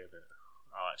gonna say in it.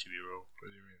 I'll actually be real.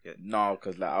 What do you mean? No,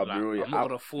 because like I'll Like, be real. I'm not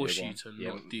gonna force yeah, you go to Yeah,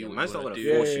 not do yeah, what man's you not wanna gonna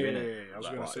do. force you, Yeah, innit? yeah, I was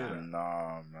Like, gonna but, say like, that.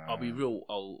 Nah, man. I'll be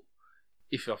real.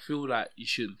 If I feel like you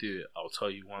shouldn't do it, I'll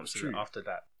tell you once. True. And after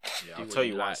that, Yeah, do I'll what tell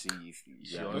you like. once.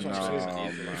 Yeah, That's what I'm nah, saying.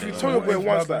 man. If you Yeah. tell your boy What if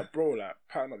once my- that, bro, like,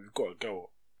 pattern up, you've got to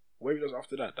go. Whatever he does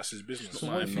after that, that's his business. So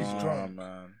what if he's drunk?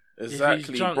 man. If Exactly,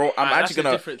 he's drunk, bro. I'm that's actually a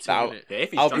gonna. different thing, I'll- innit? Yeah,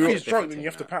 if he's I'll drunk, be If it's he's drunk, different then thing, you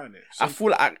have to nah. pattern it. I feel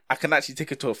like I can actually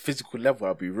take it to a physical level.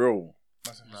 I'll be real.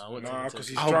 Nah, I wouldn't Nah, take it 'cause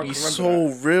to- he's I'll drunk, be remember so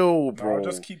that. real, No, bro. I'll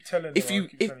just keep telling if her, you I'll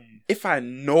keep telling you. if I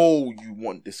know you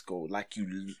want this girl, like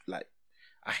you like,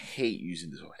 I hate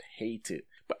using this word, hate it.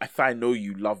 But if I know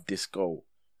you love this girl,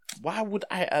 why would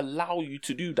I allow you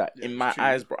to do that in it's my true.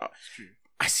 eyes, bro? It's true.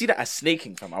 I see that as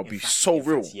snaking, fam. I'll In be fact- so in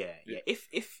real. fact, yeah.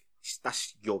 If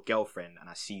that's your girlfriend and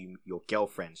I see you, your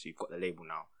girlfriend, so you've got the label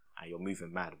now and you're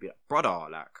moving mad, I'll be like, brother,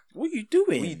 like, What are you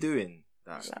doing? what are you doing?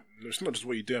 Like, No, it's not just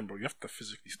what you're doing, bro. You have to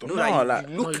physically stop. no, it. like, No, you like,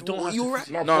 look, no, you don't what have you're to right.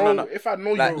 No, No, bro, no, no. If I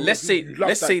know Like, you, let's say, you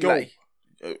love that girl,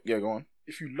 like, yeah, go on.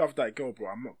 if you love that girl, bro,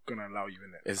 I'm not gonna allow you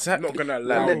in it. Exactly. I'm not gonna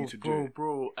allow Like, you to do bro, it.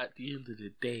 bro, at the end of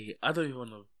the day, I don't even want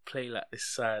to play like this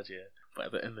side, yeah. But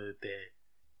at the end of the day,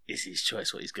 it's his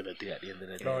choice what he's gonna do at the end of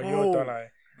the day. No, Bro. you're done, I.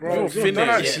 Bro, You're you're finished. done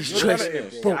at Yeah, it. it's You're choice. done at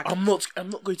it, Bro, I'm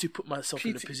not going to put myself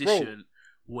in a PT, position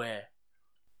where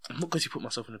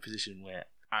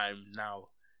I'm now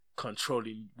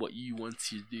controlling what you want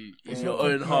to do in It's your not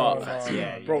own con- heart. no, That's no,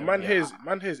 it. no. Bro, man, yeah.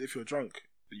 here's if you're drunk,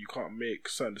 that you can't make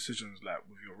certain decisions like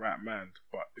with your right mind.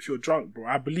 But if you're drunk, bro,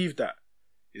 I believe that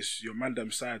it's your man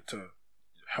them side to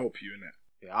help you in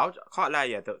it. Yeah, I can't lie.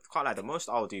 Yeah, can't lie. The most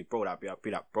I'll do, bro, I'll be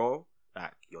like, bro,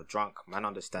 like, you're drunk. Man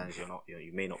understands you're not.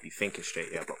 You may not be thinking straight.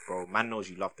 Yeah, but bro, man knows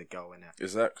you love the girl in it.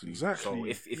 Exactly. So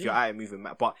if you're out moving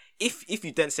mad, but if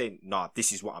you then say, nah,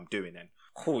 this is what I'm doing, then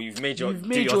cool, you've made your You've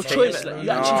made do your thing, choice. innit? Like, you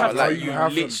actually have like to. you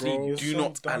haven't, literally bro. do You're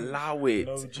not so dumb. allow it.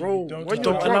 No, G, Bro, don't when do you're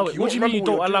Don't that. allow drunk, it. you What do you won't mean you remember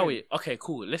don't what allow you're it? Okay,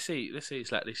 cool. Let's say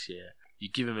it's like this, yeah. You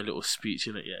give him a little speech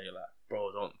in it, yeah. You're like,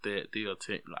 bro, don't do your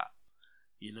thing. Like,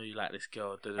 you know you like this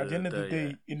girl. At the end of the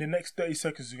day, in the next 30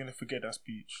 seconds, you're gonna forget that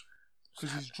speech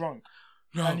because he's drunk.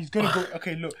 No. And he's gonna go.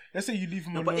 Okay, look. Let's say you leave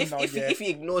him No, alone but if now. if, yeah. if he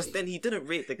ignores, then he didn't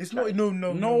rate the. It's not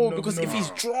because if he's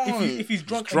drunk, if he's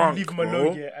drunk, drunk, and you leave him bro.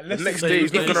 alone, yeah. And The let's next say day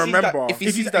he's he's not with- gonna remember. If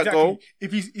he sees that exactly. goal,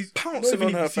 if he's pouncing not even on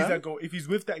if her, he sees fam. that goal, if he's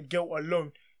with that girl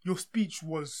alone, your speech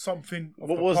was something of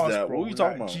What the was past, that? bro. What were you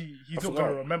talking about? Gee, he's I not forgot.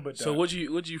 gonna remember that. So what do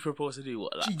you propose to do?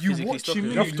 What, like, Gee, you physically watch stop him.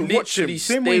 him? You have to watch him. Literally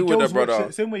Same stay way with girls her, brother.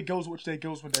 watch. Same way girls watch their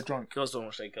girls when they're drunk. Girls don't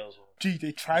watch their girls. Bro. Gee,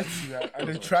 they try to, and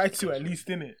they try to at least,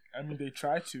 innit? I mean, they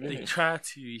try to, They innit? try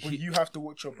to. But you have to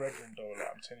watch your brethren, though. Like,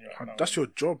 I'm telling you right now. That's your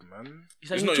job, man.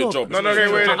 It's not your job. No, It's wait. not Let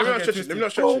your me job. not stretch it. Let me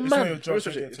not stretch Oh, it. It's man. not your Don't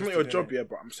job. get It's not twisted, your job, innit? yeah.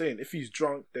 But I'm saying, if he's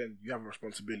drunk, then you have a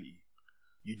responsibility.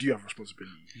 You do have a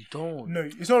responsibility. You don't. No,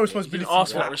 it's not a responsibility. You didn't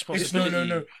ask for that Like, responsibility.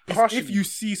 No. It's Partially. if you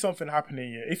see something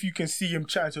happening, yeah, if you can see him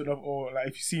chatting to another, or like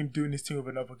if you see him doing this thing with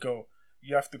another girl,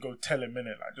 you have to go tell him,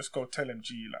 innit? Like, just go tell him,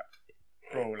 G,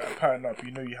 like, bro, like, pattern up.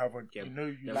 You know you have a, Yeah, you know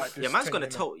you yeah, like this. man's thing, gonna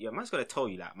innit? tell. Yeah, man's gonna tell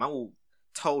you that. Man will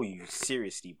tell you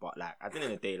seriously, but like at the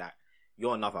end of the day, like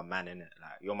you're another man, innit?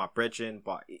 Like you're my brethren.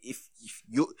 But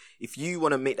if you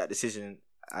want to make that decision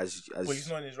as Well, he's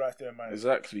not in his right state of mind.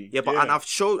 Exactly. yeah, but and I've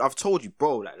told you,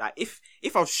 bro. Like if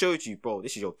I've showed you, bro,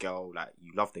 this is your girl. Like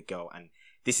you love the girl, and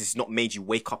this has not made you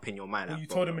wake up in your mind. Well, like, you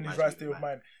bro, told him in his man's right with state you, of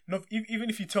man. mind. No, even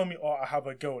if you tell me, oh, I have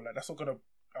a girl, like that's not gonna.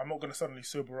 I'm not gonna suddenly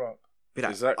sober up. Be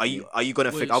like, Exactly. Are you gonna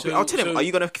Wait, forget? I'll tell him. so Are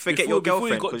you gonna forget your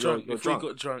girlfriend Before because he you're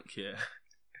got drunk? drunk, yeah.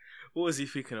 What was he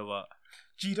thinking about?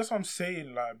 Gee, that's what I'm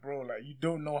saying, like, bro, like you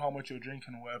don't know how much you're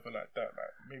drinking or whatever, like that.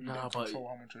 Like maybe you Nah, don't but- control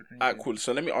how much you're drinking. Alright, cool.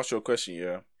 So let me ask you a question,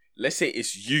 yeah. Let's say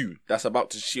it's you that's about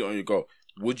to cheat on your girl.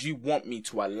 Would you want me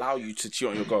to allow you to cheat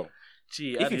on your girl?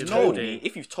 Gee, If at the you've end of the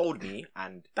told day- me,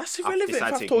 and That's I've irrelevant. If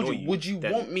decided I've to told ignore you, would you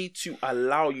then- want me to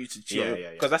allow you to cheat? Yeah,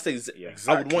 yeah. Because that's Yeah.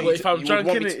 I would want Well, you if to, I'm you would drunk,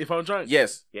 want me innit? to- If I'm drunk,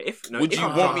 Yes. Yeah, if Would you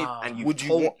I'm want drunk me- and you've Would you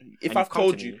told, want? and If you've I've come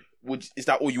told to you, me- is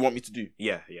that all you want me to do?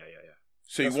 yeah.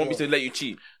 So That's you want me what- to let you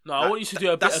cheat? No, I want you to do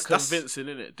a bit That's- of that's- convincing,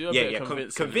 innit? Do a Yeah, bit yeah. of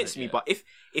convincing. Convince innit? me, Yeah. but if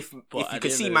But you at can the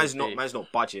see end of man's the not day- man's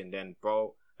not budging, then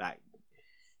bro, like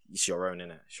it's your own,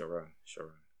 innit? It's your own.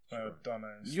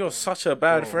 You're such a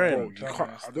bad friend. Bro, You can't,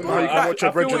 I don't know Bro, how you I- can watch your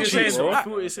I feel what brethren you're cheat, saying. bro. I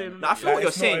feel what you're saying. No, I feel what you're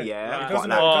it's saying, not- yeah. it But doesn't-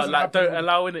 like, it Oh, doesn't like happen don't all-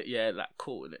 allow it, yeah, like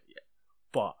cool in it, yeah.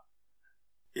 But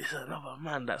it's another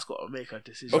man that's got to make a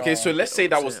decision. Okay, so let's say You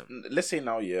know that what was. I'm saying? Let's say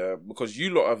now, yeah, because you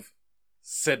lot have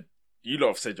said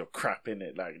you're crap in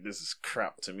it. Like this is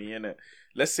crap to me, innit?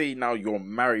 Let's say now you're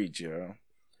married, yeah.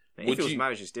 if Would it was you-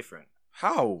 marriage, it's different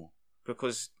How?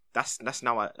 because that's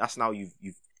now you've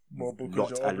Well, because got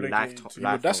you're a obligated life. to-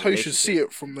 But that's how you should see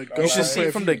it from the You should see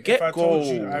it from the get-go. If I told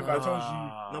you,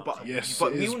 No, but Yes,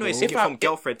 but it we is, all know bro. it's If different I- from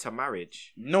girlfriend to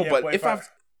marriage. No, Yeah, but but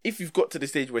if you've got to the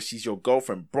stage where she's your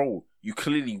girlfriend, bro, you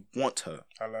clearly want her.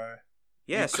 hello.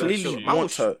 Yeah, You so clearly man will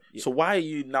want her. yeah. So why are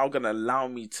you now gonna allow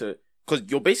me to? Because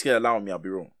you're basically allowing me. I'll be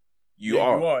wrong. You Yeah,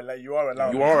 are. You are like you are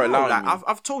allowed. You are No, allowing like, me.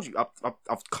 I've told you.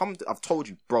 I've told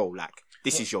you, bro. Like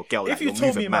this is your girl. Like, If you you're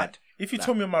told moving me, mad. if you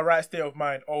told me in my right state of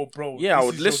mind, oh, bro, Yeah, I this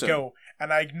would is listen. Your girl,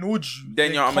 and I ignored you,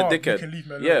 Then I'm a calm, dickhead. You can leave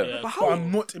me alone. Yeah. Yeah. But But how?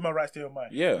 I'm not in my right state of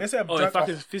mind. Yeah. Let's say I'm Oh, drunk. if I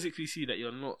can physically see that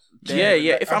you're not. Yeah,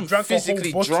 yeah. If I've I'm drank physically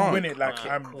a whole bottle drunk, in it, like Okay,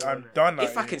 I'm cool. done.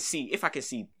 If I like, can see,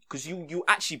 because you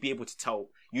actually be able to tell.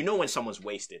 You know when someone's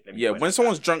wasted. Let me yeah. put it When like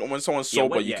someone's that. drunk and when someone's Yeah,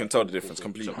 sober, when- you yeah, can tell the cool, difference cool,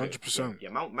 completely. cool. 100%. Yeah,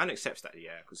 man accepts that.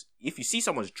 Yeah, because if you see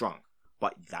someone's drunk,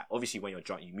 but like obviously when you're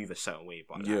drunk, you move a certain way.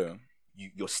 But like, Yeah.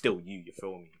 you're still you. You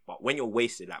feel me? But when you're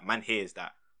wasted, like man hears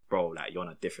that, bro. Like you're on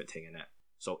a different thing in it.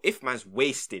 So if man's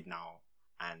wasted now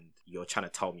and you're trying to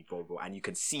tell me, bro, and you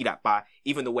can see that by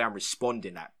even the way I'm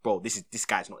responding, that bro, this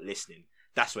guy's not listening.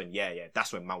 That's when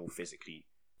that's when man will physically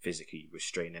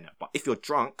restrain in it. But if you're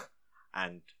drunk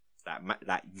and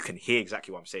that you can hear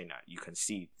exactly what I'm saying, that you can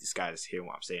see this guy's hearing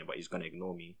what I'm saying, but he's gonna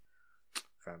ignore me.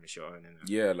 Fam, it's your own, innit?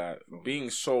 Yeah, like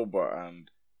being sober and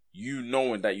you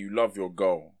knowing that you love your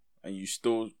girl and you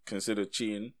still consider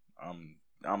cheating.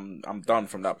 I'm done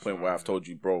from that point where I've told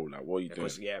you, bro. Like, what are you doing?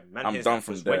 Because man, I'm hears done that,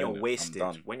 from 'cause there, When innit? you're wasted,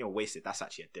 I'm done. that's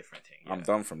actually a different thing. Yeah. I'm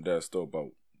done from there still, but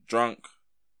drunk,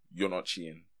 you're not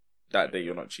cheating. That day,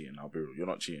 you're not cheating. I'll be real. You're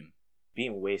not cheating.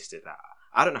 Being wasted, like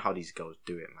I don't know how these girls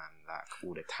do it, man. Like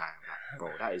all the time, like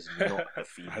bro, that is not the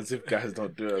feeling. As if guys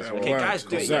don't do it as well. Okay, Right, guys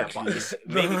do exactly. it, yeah, but it's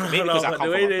maybe No, because I but come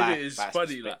the way from they a do bad, it is bad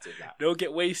funny, like, perspective, like. They'll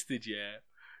get wasted, yeah.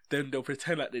 Then they'll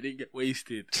pretend like they didn't get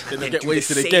wasted. Then they'll And get do the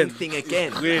wasted same again. thing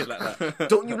again. Weird like that.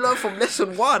 Don't you learn from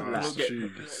lesson one? It's Like,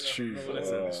 true. It's true.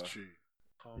 It's true.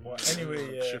 Well,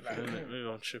 anyway, yeah. Tripping, like, innit? Maybe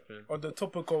I'm tripping. on the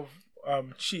topic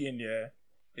of cheating, yeah,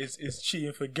 is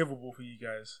cheating forgivable for you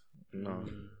guys? no.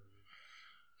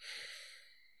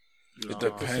 It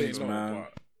depends, No, man.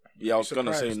 but Yeah, I was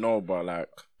gonna say surprised. no, but like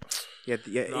Yeah,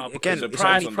 Nah, again, because it's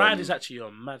pride, on pride them. is actually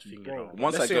a mad thing, you Bro, know.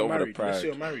 once let's I say get you're over the married. Let's say pride,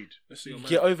 you're married. Let's say you're married.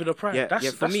 Get over the pride. Yeah, that's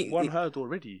yeah, for that's me, one it- hurdle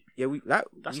already. yeah, we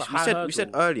That's a high we said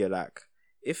hurdle. earlier, like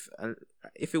if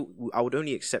I would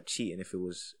only accept cheating if it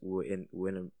was we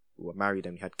were married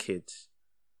and we had kids.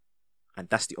 and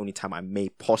that's the only time I may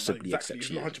possibly Exactly, accept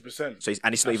cheating. it's not 100%. So it's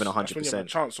not even That's when you have a 100%.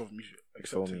 chance of me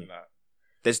feel accepting me?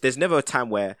 that. There's never a time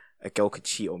where a girl could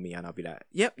cheat on me and I'll be like,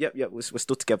 yep, we're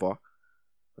still together.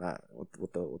 Like,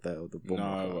 what the boom.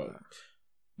 No,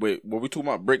 wait, were we talking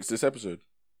about breaks this episode?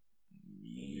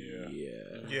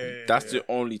 Yeah. That's the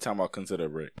only time I'll consider a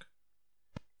break.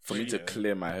 For me to Yeah.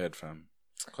 clear my head, fam.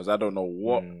 Because I don't know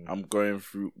what I'm going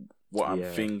through, what I'm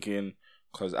Yeah. thinking.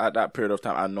 Because at that period of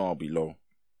time, I know I'll be low.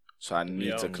 So I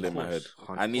need to of clear my head.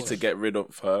 course. I need to get rid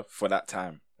of her for that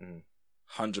time. Mm.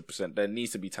 100%. There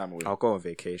needs to be time away. I'll go on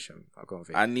vacation.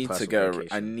 I need to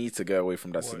get away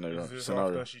from that What, scenario. is this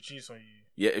scenario. after she cheats on you?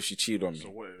 Yeah, if she cheated on me. So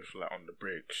what if, like, on the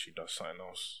break, she does something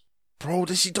else? Bro,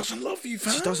 then she doesn't love you,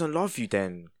 fam. She doesn't love you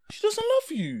then. She doesn't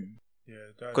love you.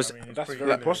 Yeah, 'Cause it's That's pretty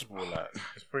very clear. possible, like.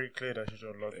 It's pretty clear that she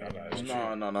don't love you. Yeah, anyway. like, it's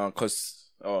No,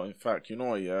 because, in fact, you know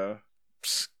what, yeah?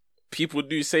 People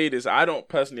do say this. I don't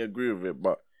personally agree with it,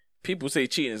 but people say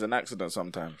cheating is an accident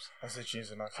sometimes. I said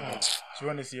she's an accident. To be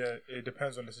honest, yeah, it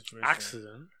depends on the situation.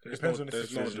 Accident. It depends on the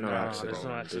there's no situation. denying accident. it. There's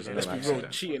no accident. Let's There's be no real,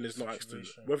 accident. cheating is not accident.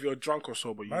 Situation. Whether you're drunk or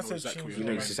sober, you Man know said exactly what cheating You you're know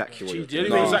doing. exactly what The you're only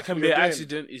doing. way No. that can be an You're doing.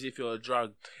 accident is if you're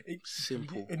drugged.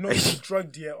 Simple. It not even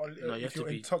drugged yet. No, you have If to you're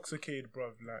be. intoxicated,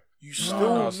 bruv. Like You No, still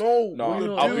know what No,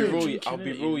 you're I'll be doing. real. drinking I'll be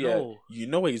it, real. you Yeah, know. you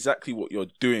know exactly what you're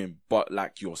doing, but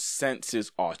like your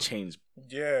senses are changed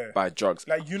yeah, by drugs.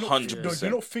 like you're not, 100%.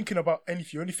 you're not thinking about anything.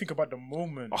 You only think about the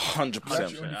moment.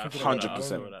 100%. You're only thinking about 100%.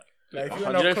 the moment. Like if You you're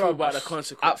in don't a think club, about the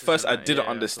consequences. At first, I and that. didn't Yeah,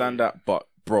 understand I feel that, but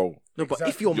bro, No, but if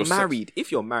Exactly. you're Your sex-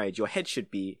 married, your head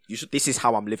should be. This is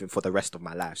how I'm living for the rest of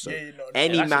my life. So Yeah, no,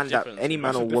 any that's a man difference. any man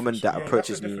That's a or woman difference. that Yeah, that's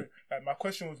approaches a me, different- Like my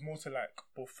question was more to like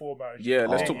before marriage. yeah,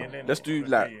 let's Oh. talk. Dating, Let's innit? do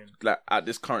Dating. like at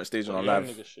this current stage in our Young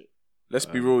life. nigga shit. Let's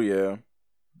be real, yeah.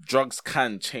 Drugs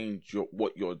can change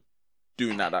what you're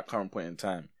doing at that current point in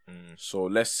time. So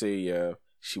let's say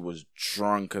she was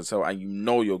drunk as hell, and you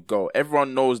know your goal.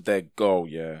 Everyone knows their goal,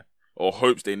 yeah, or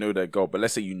hopes they know their goal. But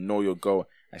let's say you know your goal,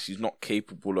 and she's not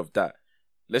capable of that.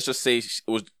 Let's just say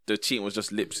the cheating was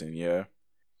just lipsing, yeah.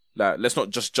 Like let's not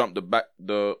just jump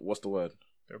what's the word?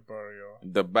 The barrier.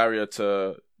 The barrier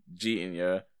to cheating,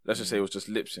 yeah. Let's just say it was just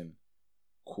lipsing.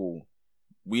 Cool.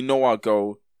 We know our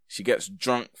goal. She gets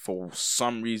drunk for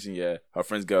some reason, yeah. Her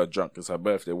friends get her drunk. It's her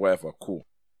birthday, whatever. Cool.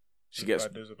 She gets.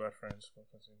 Those are bad friends.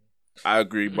 I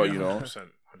agree, but you know, 100%.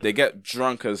 they get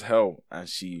drunk as hell, and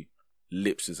she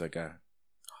lipses a guy.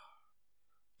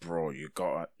 Bro, you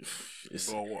got it's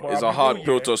Bro, what? Well, it's I a mean, hard yeah,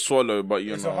 pill to swallow, but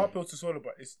you It's know, a hard pill to swallow,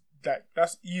 but it's like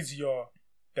that's easier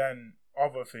than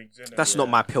other things, isn't it? that's not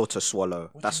my pill to swallow.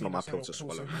 What do That's you not mean my that's pill not to a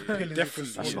pill? swallow. So whose pill is it to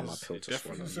Definitely That's not my swallow? pill to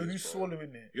Definitely swallow. So who's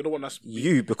swallowing it? You're the one that's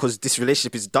You, because this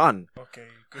relationship is done. Okay,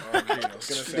 good. I was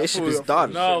gonna say, Relationship I is thought-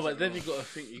 done. No, but then you gotta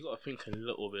think a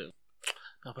little bit.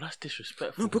 No, but that's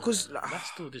disrespectful. No, because, man. like,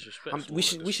 that's still disrespectful.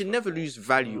 We should never lose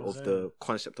value of the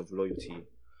concept of loyalty.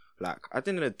 Like at the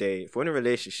end of the day, if we're in a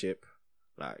relationship,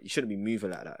 like you shouldn't be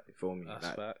moving like that. You feel me? That's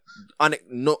Like,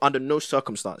 facts. under no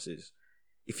circumstances,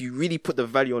 if you really put the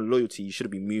value on loyalty, you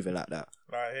shouldn't be moving like that.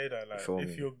 Like, I hear that. Like, Feel if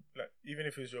me? you're like, even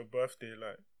if it's your birthday,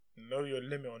 like, know your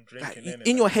limit on Like, drinking. innit?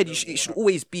 in your Like, head, know it should what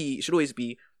always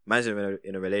be. Man's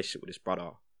in a relationship with his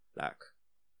brother, like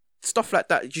stuff like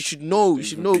that. You should know. You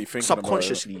should Even know be thinking about it.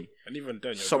 subconsciously. And even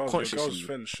then, your Subconsciously. girl's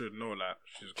friends should know that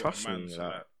she's got Trust a man. me, So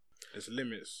like- like, there's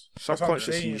limits. That's what I'm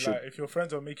Subconsciously, saying, you should. like, if your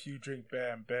friends are making you drink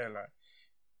beer and beer, like,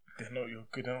 they're not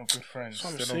good friends. That's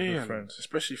what I'm They're not saying. good friends.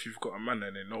 Especially if you've got a man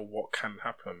and they know what can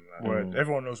happen. Like, Word.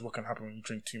 Everyone knows what can happen when you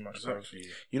drink too much. bro. exactly.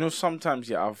 you know, sometimes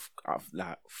yeah, I've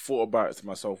like thought about it to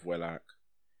myself where like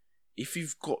if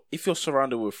you're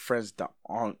surrounded with friends that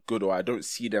aren't good or I don't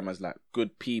see them as like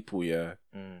good people, yeah,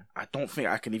 I don't think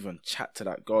I can even chat to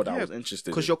that girl that I Yeah, was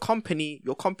interested Because in. your company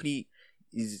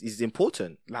is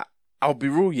important. Like I'll be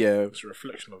real, yeah. It's a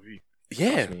reflection of you.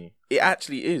 Yeah, Trust me. it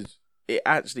actually is. It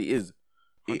actually is.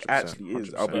 It 100%, actually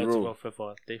is. I'll be 100%.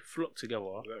 real. They flock together.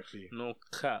 Exactly. No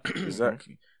cap.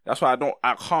 Exactly. That's why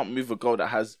I can't move a girl that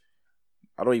has.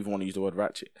 I don't even want to use the word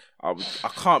ratchet. I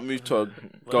can't move to a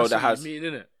girl that has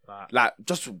innit? like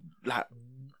just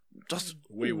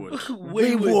Wayward.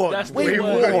 Wayward. That's the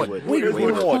word.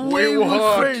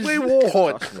 wayward.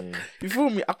 Trust me. You feel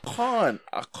me? I can't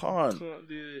Can't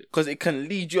do it. because it can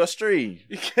lead you astray.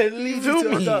 You can leave Feel it to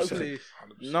me? a dark place.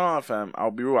 Nah, fam.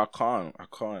 I'll be real. I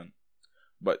can't.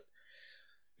 But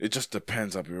it just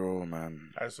depends. I'll be real,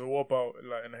 man. Alright, so what about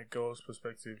like in a girl's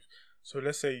perspective? So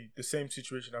let's say the same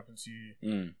situation happened to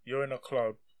you. You're in a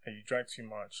club and you drank too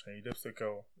much and you dipped a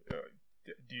girl.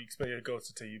 Do you expect your girl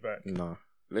to take you back? No.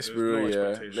 Let's be There's real, no yeah.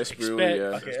 expectation. Let's be real, Expect- yeah.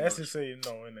 Okay, let's just say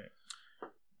no, innit?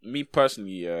 Me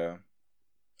personally, yeah.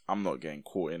 I'm not getting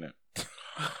caught in it.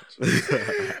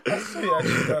 I swear you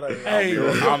actually done that. Hey,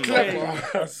 I'm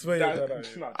clever. I swear you done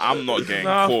that. I'm not getting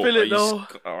Nah, I caught. feel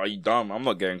it, Are you dumb? I'm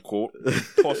not getting caught.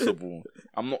 Possible.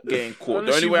 I'm not getting caught. Unless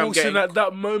The only she way I'm walks in getting at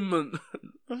that moment.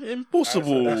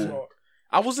 impossible. That's not.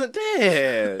 I wasn't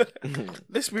there.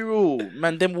 Let's be real,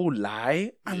 man. Them will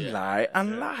lie and lie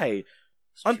and lie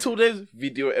until there's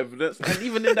video evidence, and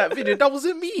even in that video, that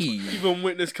wasn't me. Even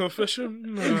witness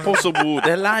confession. No. Impossible.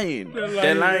 They're lying.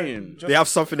 They're lying. They have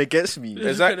something against me.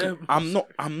 Exactly. I'm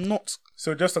not.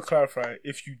 So just to clarify,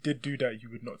 if you did do that, you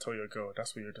would not tell your girl.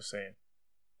 That's what you're just saying.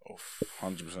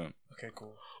 100%. Okay,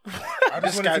 cool. I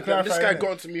just wanted to clarify. This guy innit? got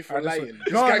onto me for I just- lying.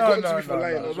 This No, guy no, got onto no, me for no,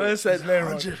 lying. no. Man said It's layering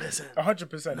on- 100%.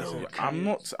 100%. No, I'm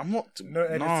not. No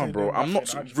editing, Nah, bro. no I'm not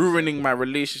nothing, 100%. ruining my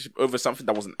relationship over something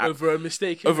that wasn't Over a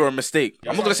mistake. over a mistake.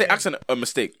 I'm not gonna say Yeah. accident, a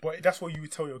mistake. But that's what you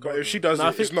would tell your girl. But if she though. does No, I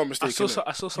it, think it's not a mistake. I saw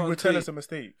innit? someone you would tell tweet. us a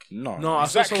mistake. No, No, I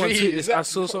saw Exactly, someone tweet this. I exactly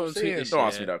saw what someone I'm tweet saying. this. don't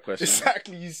ask yeah. me that question.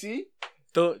 Exactly, you see?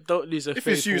 Don't lose a If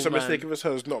it's you, it's a faithful mistake. man. If it's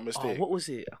her, it's not a Oh, mistake. what was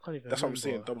it? I can't even. That's what I'm remember.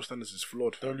 saying. Double standards is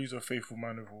flawed. Don't lose a faithful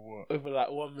man over what? Over like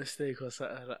one mistake or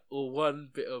something, like, or one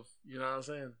bit of, you know what I'm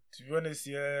saying? To be honest,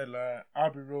 yeah, like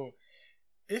I'll be real.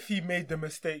 If he made the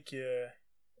mistake, yeah,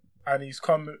 and he's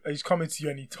coming to you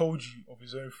and he told you of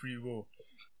his own free will,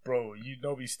 bro, you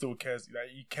know he still cares. Like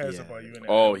he cares Yeah. about you. Innit?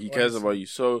 Oh, And he cares honestly, about you.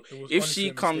 So it was if honestly she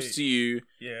a comes mistake. to you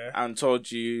Yeah, and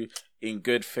told you in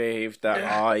good faith that,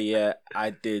 I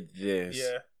did this,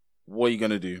 yeah. what are you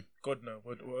gonna do? God no,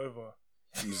 whatever.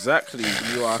 Exactly.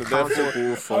 You are So therefore,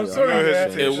 accountable for I'm your sorry,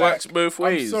 actions. yeah. it works both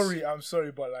ways. I'm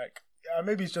sorry, but like,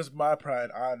 maybe it's just my pride.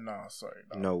 Nah, sorry.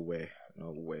 Nah. No way.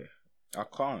 No way. I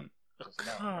can't.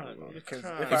 Can't. Because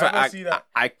Can't. if In I fact, ever see that,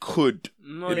 I could.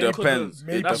 No, It you depends. couldn't.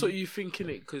 Maybe. That's what you think,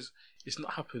 innit? Because it's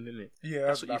not happened, innit? yeah,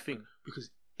 That's what you happened. think. Because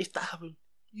if that happened,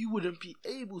 you wouldn't be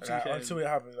able to. Like, then. until it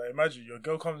happens, like imagine your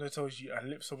girl comes and tells you I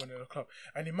lipped someone in a club,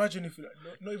 and imagine if like,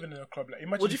 not even in a club, like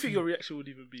imagine. What do you if think your reaction would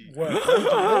even be? What would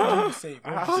you even say? I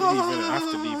have to leave, innit? I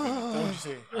have to leave, innit? What would you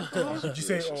say? Would you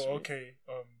say, oh, okay,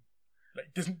 like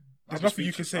there's be nothing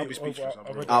you can speechless. say. I'll be speechless. over-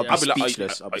 I'll be over- I'll Yeah. be I'll be like,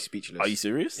 speechless. I'll be speechless. Are you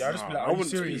serious? Yeah, I'll just be like, I are you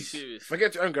wouldn't serious? Serious. If I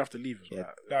get too angry, I have to leave. Yeah.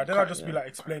 Yeah, then I'll just be like,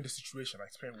 explain the situation, like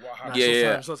explain what happened.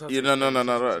 Yeah, Sometimes yeah. No. Not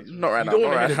right You now. don't Not want to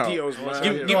right hear the now. details,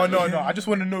 man. Give- No. I just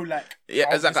want to know, like, Yeah,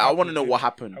 how exactly. this I want to know happened, what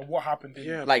happened. and what happened.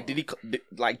 Yeah.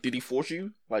 Like, did he force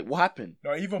you? Like, what happened?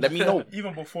 No, even Let me before, know.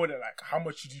 Even before that, like, how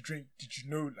much did you drink? Did you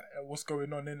know, like, what's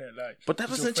going on in it? Like, But that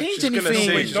did doesn't your change friend- She's gonna anything.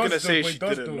 say, Wait, she's does gonna though, say wait, she does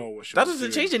didn't though. know what she That was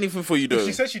doesn't doing. change anything for you, If though.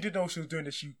 she said she didn't know what she was doing,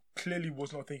 that she clearly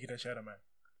was not thinking that she had a man.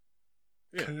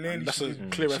 Yeah, Clearly, and that's she a didn't.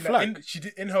 clear red She, flag.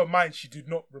 like, in her mind, she did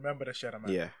not remember that she had a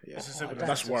man. Yeah. It's as simple as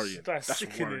That's that. worrying. That's That's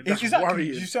sickening. worrying. It's That's exactly.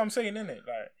 worrying. You see what I'm saying, innit?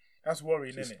 Like, that's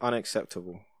worrying, It's innit?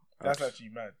 unacceptable. That's actually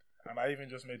mad. And I even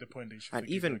just made the point that you should And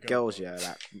forgive even your girl, girls, bro. yeah,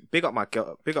 like big up my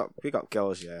girl, big up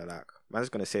girls, yeah, like man's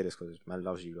gonna say this because man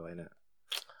loves you, lot, innit?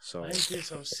 So I ain't doing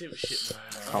some simp shit,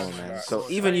 man. come on, man. Like, So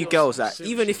God, even I you ain't got girls, some like simp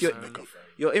even if shit, you're man.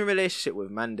 you're in relationship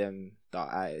with man them that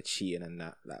are out here cheating and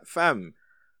that, like fam,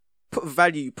 put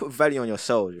value on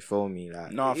yourself. You feel me?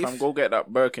 Like Nah, if- fam, go get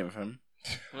that Birkin, fam.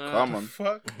 Come on,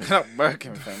 Fuck. get that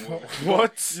Birkin, fam.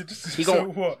 What? You just, He so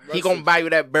gon' what? he gonna buy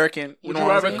you that Birkin. You Would know you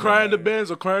what I'm rather saying? cry in the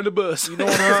Benz or cry in the bus? You know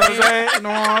what I'm saying? You know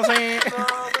what I'm saying?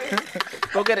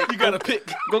 Go get it. You gotta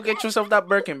pick. Go get yourself that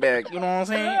Birkin bag. You know what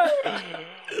I'm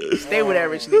saying? Stay with that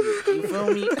rich nigga. You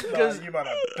feel me? Nah, you man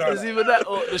are done. It's either that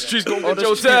or the streets gonna Or get the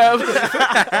your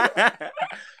streets. tab.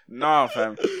 Nah,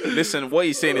 fam. Listen, what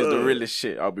he's saying is the realest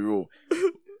shit. I'll be real.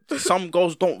 Some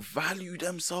girls don't value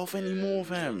themselves anymore,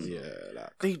 fam. yeah,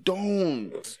 like They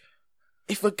don't.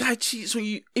 If a guy cheats on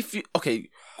you, okay,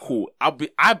 cool.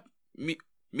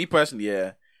 Me personally,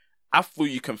 yeah, I feel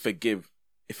you can forgive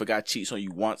if a guy cheats on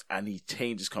you once and he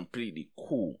changes completely.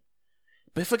 Cool.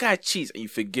 But if a guy cheats and you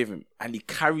forgive him and he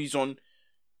carries on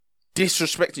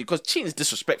disrespecting you, because cheating is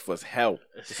disrespectful as hell.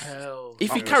 Hell.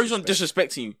 If he carries on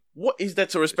disrespecting you, what is there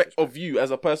to respect of you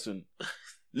as a person?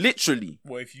 Literally,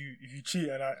 Well, if you cheat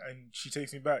and she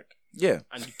takes me back, yeah.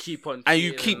 And you keep on. And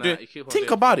you cheating keep and doing. that, you keep on Think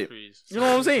doing about it. fuckeries. You know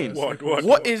what I'm saying?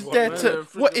 What Is there what? to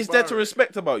what is there to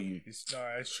respect about you? it's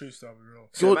true stuff, real.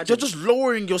 So You're just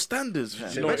lowering your standards, fam.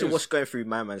 So imagine what's going through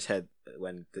my man's head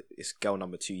when it's girl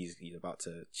number 2 he's about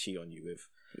to cheat on you with.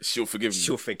 She'll forgive me.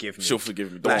 She'll forgive me. She'll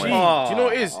forgive me. Don't Like, worry. Do you know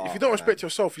what it is? If you don't respect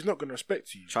yourself, he's not gonna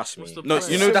respect you. Trust me. What's the No,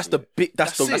 point? you know that's the big.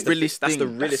 That's the That's it. realest That's thing. the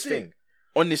realest That's it. thing.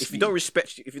 Honestly, If you don't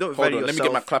respect, if you don't hold value on. Let yourself, me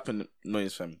get my clapping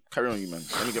noise, fam. Carry on, you man.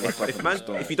 Let me get my clapping if, man, noise.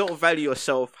 Don't. if you don't value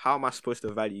yourself, how am I supposed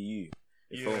to value you?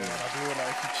 Yeah, I do like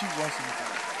if you cheat once and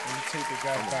you take the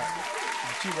guy back,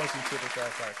 if you cheat once and you take the guy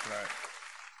back, like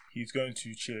he's going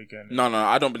to cheat again. No,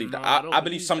 I don't believe that. No, I don't I believe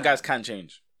believe some that. guys can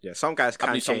change. Yeah, some guys I can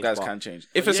believe change. some guys but can change.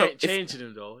 If You it's ain't a, changing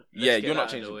him though. Let's yeah, get you're not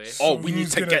that out of the changing. way. Oh, So we need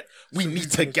who's to gonna- get. so We who's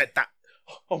need to gonna- get that.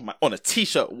 Oh my, on a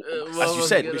t-shirt. As you Mama's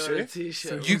said, gonna wear a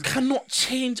t-shirt. you cannot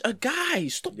change a guy.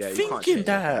 Stop Yeah, you can't thinking change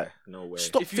that. that. No way.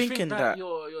 Stop If you thinking think that.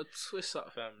 you're twist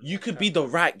up, fam. You could be the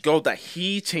right girl that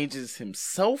he changes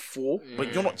himself for,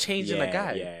 but you're not changing yeah, a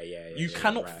guy. Yeah. You yeah,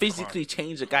 cannot right. physically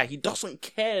change a guy. He doesn't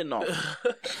care enough.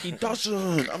 He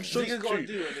doesn't. I'm sure. Niggas gotta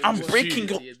do what they I'm gotta breaking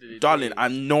do your at the end of the darling. day. I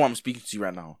know I'm speaking to you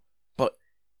right now, but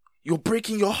you're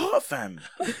breaking your heart, fam.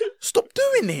 Stop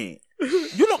doing it.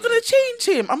 You're not gonna change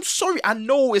him. I'm sorry. I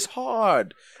know it's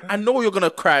hard. I know you're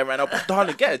gonna cry right now, but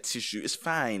darling, get a tissue. It's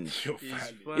fine.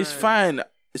 It's fine.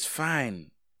 It's fine.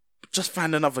 Just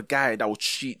find another guy that will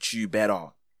treat you better.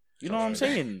 You know what I'm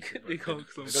saying?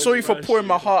 Sorry for pouring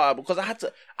my heart out because I had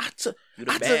to. You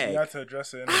had to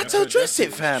address it. I had to address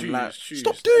it, fam. Choose, Like, choose.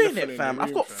 stop doing Elephant it, in fam. the I've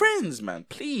room, got fam. friends, man.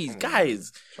 Please,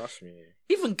 guys. Trust me.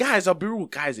 Even guys, I'll be real,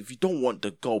 guys. If you don't want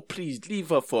the girl, please leave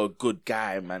her for a good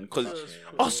guy, man. Because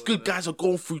us good guys are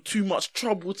going through too much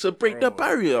trouble to break the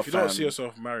barrier, If you fam. don't see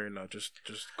yourself marrying her, just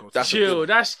go. That's Chill.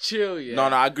 That's chill. Yeah. No,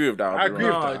 I agree with that. I agree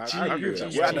with No, that. gee, I agree with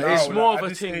that. gee, We're at gee. the It's age- more of at a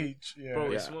this thing. age, yeah.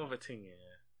 Bro, it's more of a thing, yeah.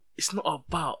 It's not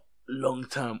about long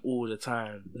term all the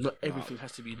time. Not everything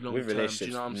has to be long With term. Do relationships,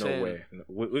 you know what I'm no saying? way. No,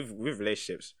 with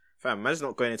relationships, fam, man's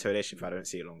not going into a relationship if I don't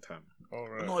see it long term. All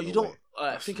right. No, you No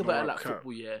don't. Think not about it right like cap.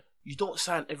 football, yeah. You don't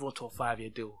sign everyone to a 5-year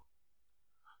deal.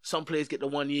 Some players get the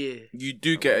 1 year. You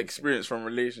do get experience from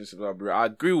relationships, bro. I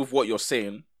agree with what you're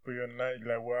saying. But you're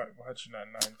like, what? How'd you not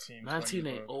 19? 19 20,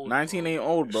 ain't bro? old. 19 ain't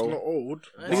old, It's not bro. old.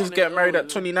 Niggas get married at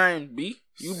 29, B.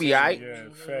 You be aight. Yeah,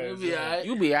 fair. You'll be alright.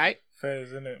 You be aight. Fair,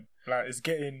 isn't it? Like, it's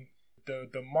getting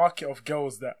the market of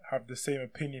girls that have the same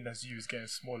opinion as you is getting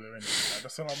smaller, innit? Like,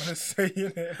 that's what I'm gonna say,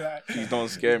 innit? Like, Please don't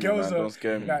scare me, girls man. Don't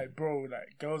scare me. Like, bro,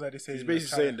 like girls at this age. He's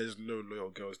basically saying there's no loyal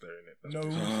girls there in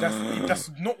it. no, that's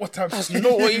not what I'm saying.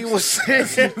 Not what he was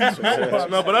saying.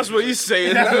 No, but that's what he's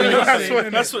saying. That's what you're saying,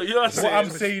 innit? That's what you're What saying. I'm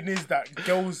saying is that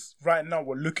girls right now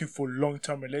are looking for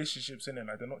long-term relationships, innit?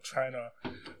 Like, they're not trying to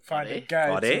find a guy.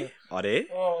 Are they? Are they?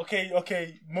 Oh,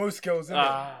 okay. Most girls,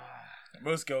 innit?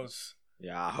 Most girls.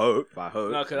 Yeah, I hope.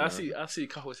 No, because I see a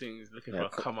couple of things looking for a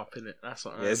come up in it. That's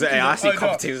what. Yeah, I see Oh, a couple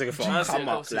no. things looking for I see a come couple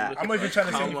up. things Like, looking I'm not even trying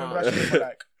to say Come anything on. rational, but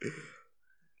like,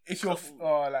 if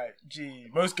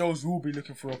you're most girls will be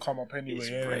looking for a come up anyway. It's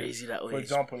yeah. crazy that way. For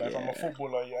example, like, if I'm a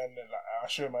footballer, yeah, and then like, I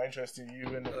show my interest in you,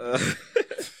 and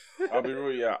I'll be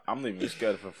real, yeah. I'm not even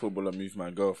scared if a footballer moves my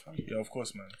girlfriend. yeah, of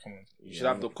course, man, come on. You should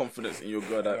have the confidence in your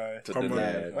girl that to Come deny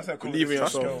on, it. that's like Believe in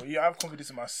confidence yourself. girl. Yeah, I have confidence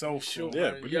in myself. Sure, bro.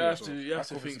 Yeah, man. believe You have yourself. to. You have to That's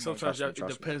think. obviously Sometimes my it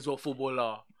trust me. depends what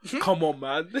footballer. Come on,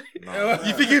 man.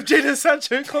 You think if Jadon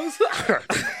Sancho comes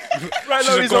right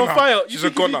now, he's on fire. She's a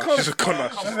gunner. She's a gunner.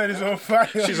 That man is on fire.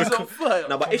 He's on fire.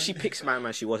 no, but if she picks my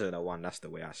man, she wasn't the one. That's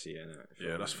the way I see it. Innit?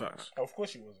 Yeah, that's facts. Of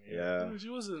course she wasn't. Yeah, She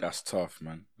wasn't. That's tough,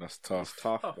 man. That's tough.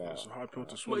 tough. It's a hard pill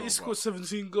to But swallow. he but- scored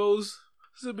 17 goals.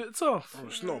 It's a bit tough. Bro,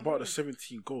 it's not about the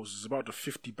 17 goals. It's about the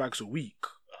 50 bags a week.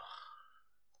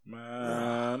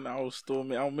 Man,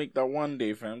 I'll make that one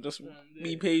day, fam. Just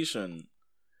be patient.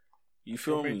 You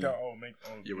feel me? Yeah,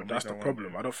 but that's the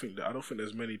problem. I don't think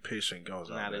there's many patient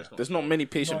girls out there. There's not many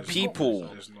patient No, people.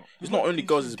 There's not. It's not only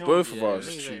girls, it's both of us.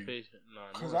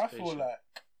 Because I feel like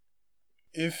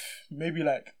if maybe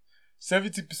like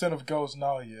 70% of girls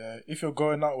now, yeah, if you're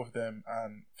going out with them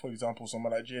and, for example,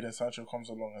 someone like Jadon Sancho comes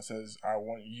along and says, I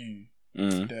want you,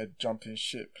 they're jumping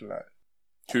ship. Like,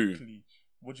 Who? quickly.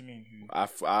 What do you mean who?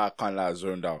 I kind of like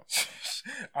zoned out.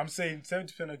 I'm saying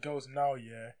 70% of girls now,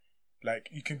 yeah, like,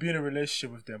 you can be in a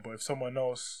relationship with them, but if someone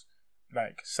else,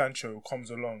 like Sancho,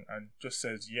 comes along and just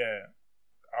says, yeah,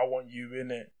 I want you in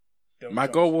it. they'll My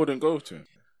jump girl ship. wouldn't go to him.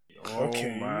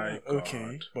 Okay, my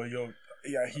okay, but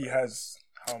he has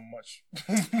how much?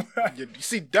 Yeah, you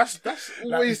see, that's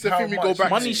always the how thing we go much back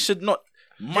Money to. should not.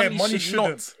 Money, money should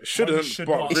not. Shouldn't,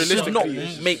 but It should not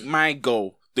realistically, make my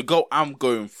goal, the goal I'm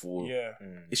going for. Yeah,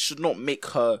 It should not make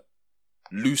her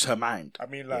lose her mind. I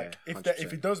mean, like, Yeah,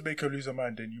 if it does make her lose her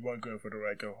mind, then you weren't going for the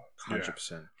right girl.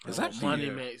 100%. Exactly. Money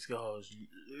Yeah. makes girls.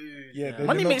 Yeah, then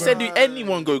Money you're makes not going-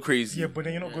 anyone go crazy. Yeah, but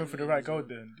then you're not going for the right girl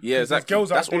then. Yeah, Because there's exactly.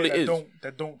 girls out That's all there it is.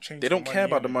 that don't change. They don't for care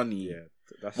about the innit? money.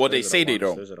 Yeah. Well, they those are say the they ones,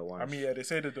 don't. Those are the ones. I mean, yeah, they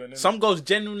say they don't. innit? Some girls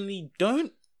genuinely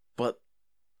don't, but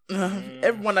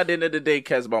everyone at the end of the day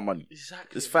cares about money.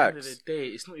 Exactly. It's At the end of facts. the day,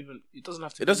 it's not even. It doesn't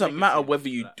have to. It be doesn't matter negative. whether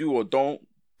you Like, do or don't,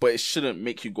 but it shouldn't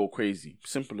make you go crazy.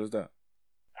 Simple as that.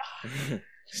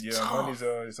 Yeah, money's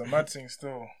it's a mad thing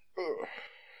still.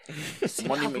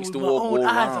 Money happen makes with the my world own go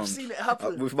eyes. round. I've seen it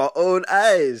happen. With my own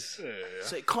eyes.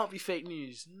 So it can't be fake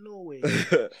news. No way.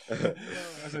 I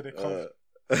said they can't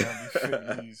be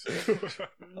fake news.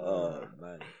 Oh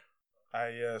man.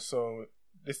 So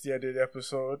this is the end of the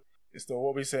episode. It's the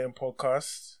What We Saying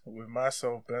podcast with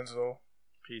myself, Benzo,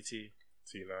 PT,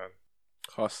 T9.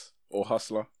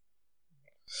 Hustler.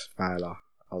 Smiler.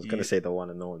 I was gonna say the one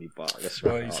and only, but I guess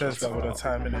he says that with a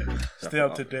time in it. Stay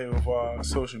up to date with our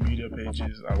social media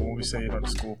pages at What We Saying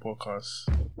 _ podcast.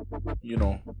 You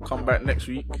know, come back next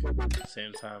week.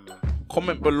 Same time, man.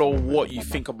 Comment below what you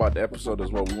think about the episode as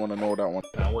well. We want to know that one.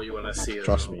 And what you want to see.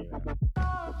 Trust me.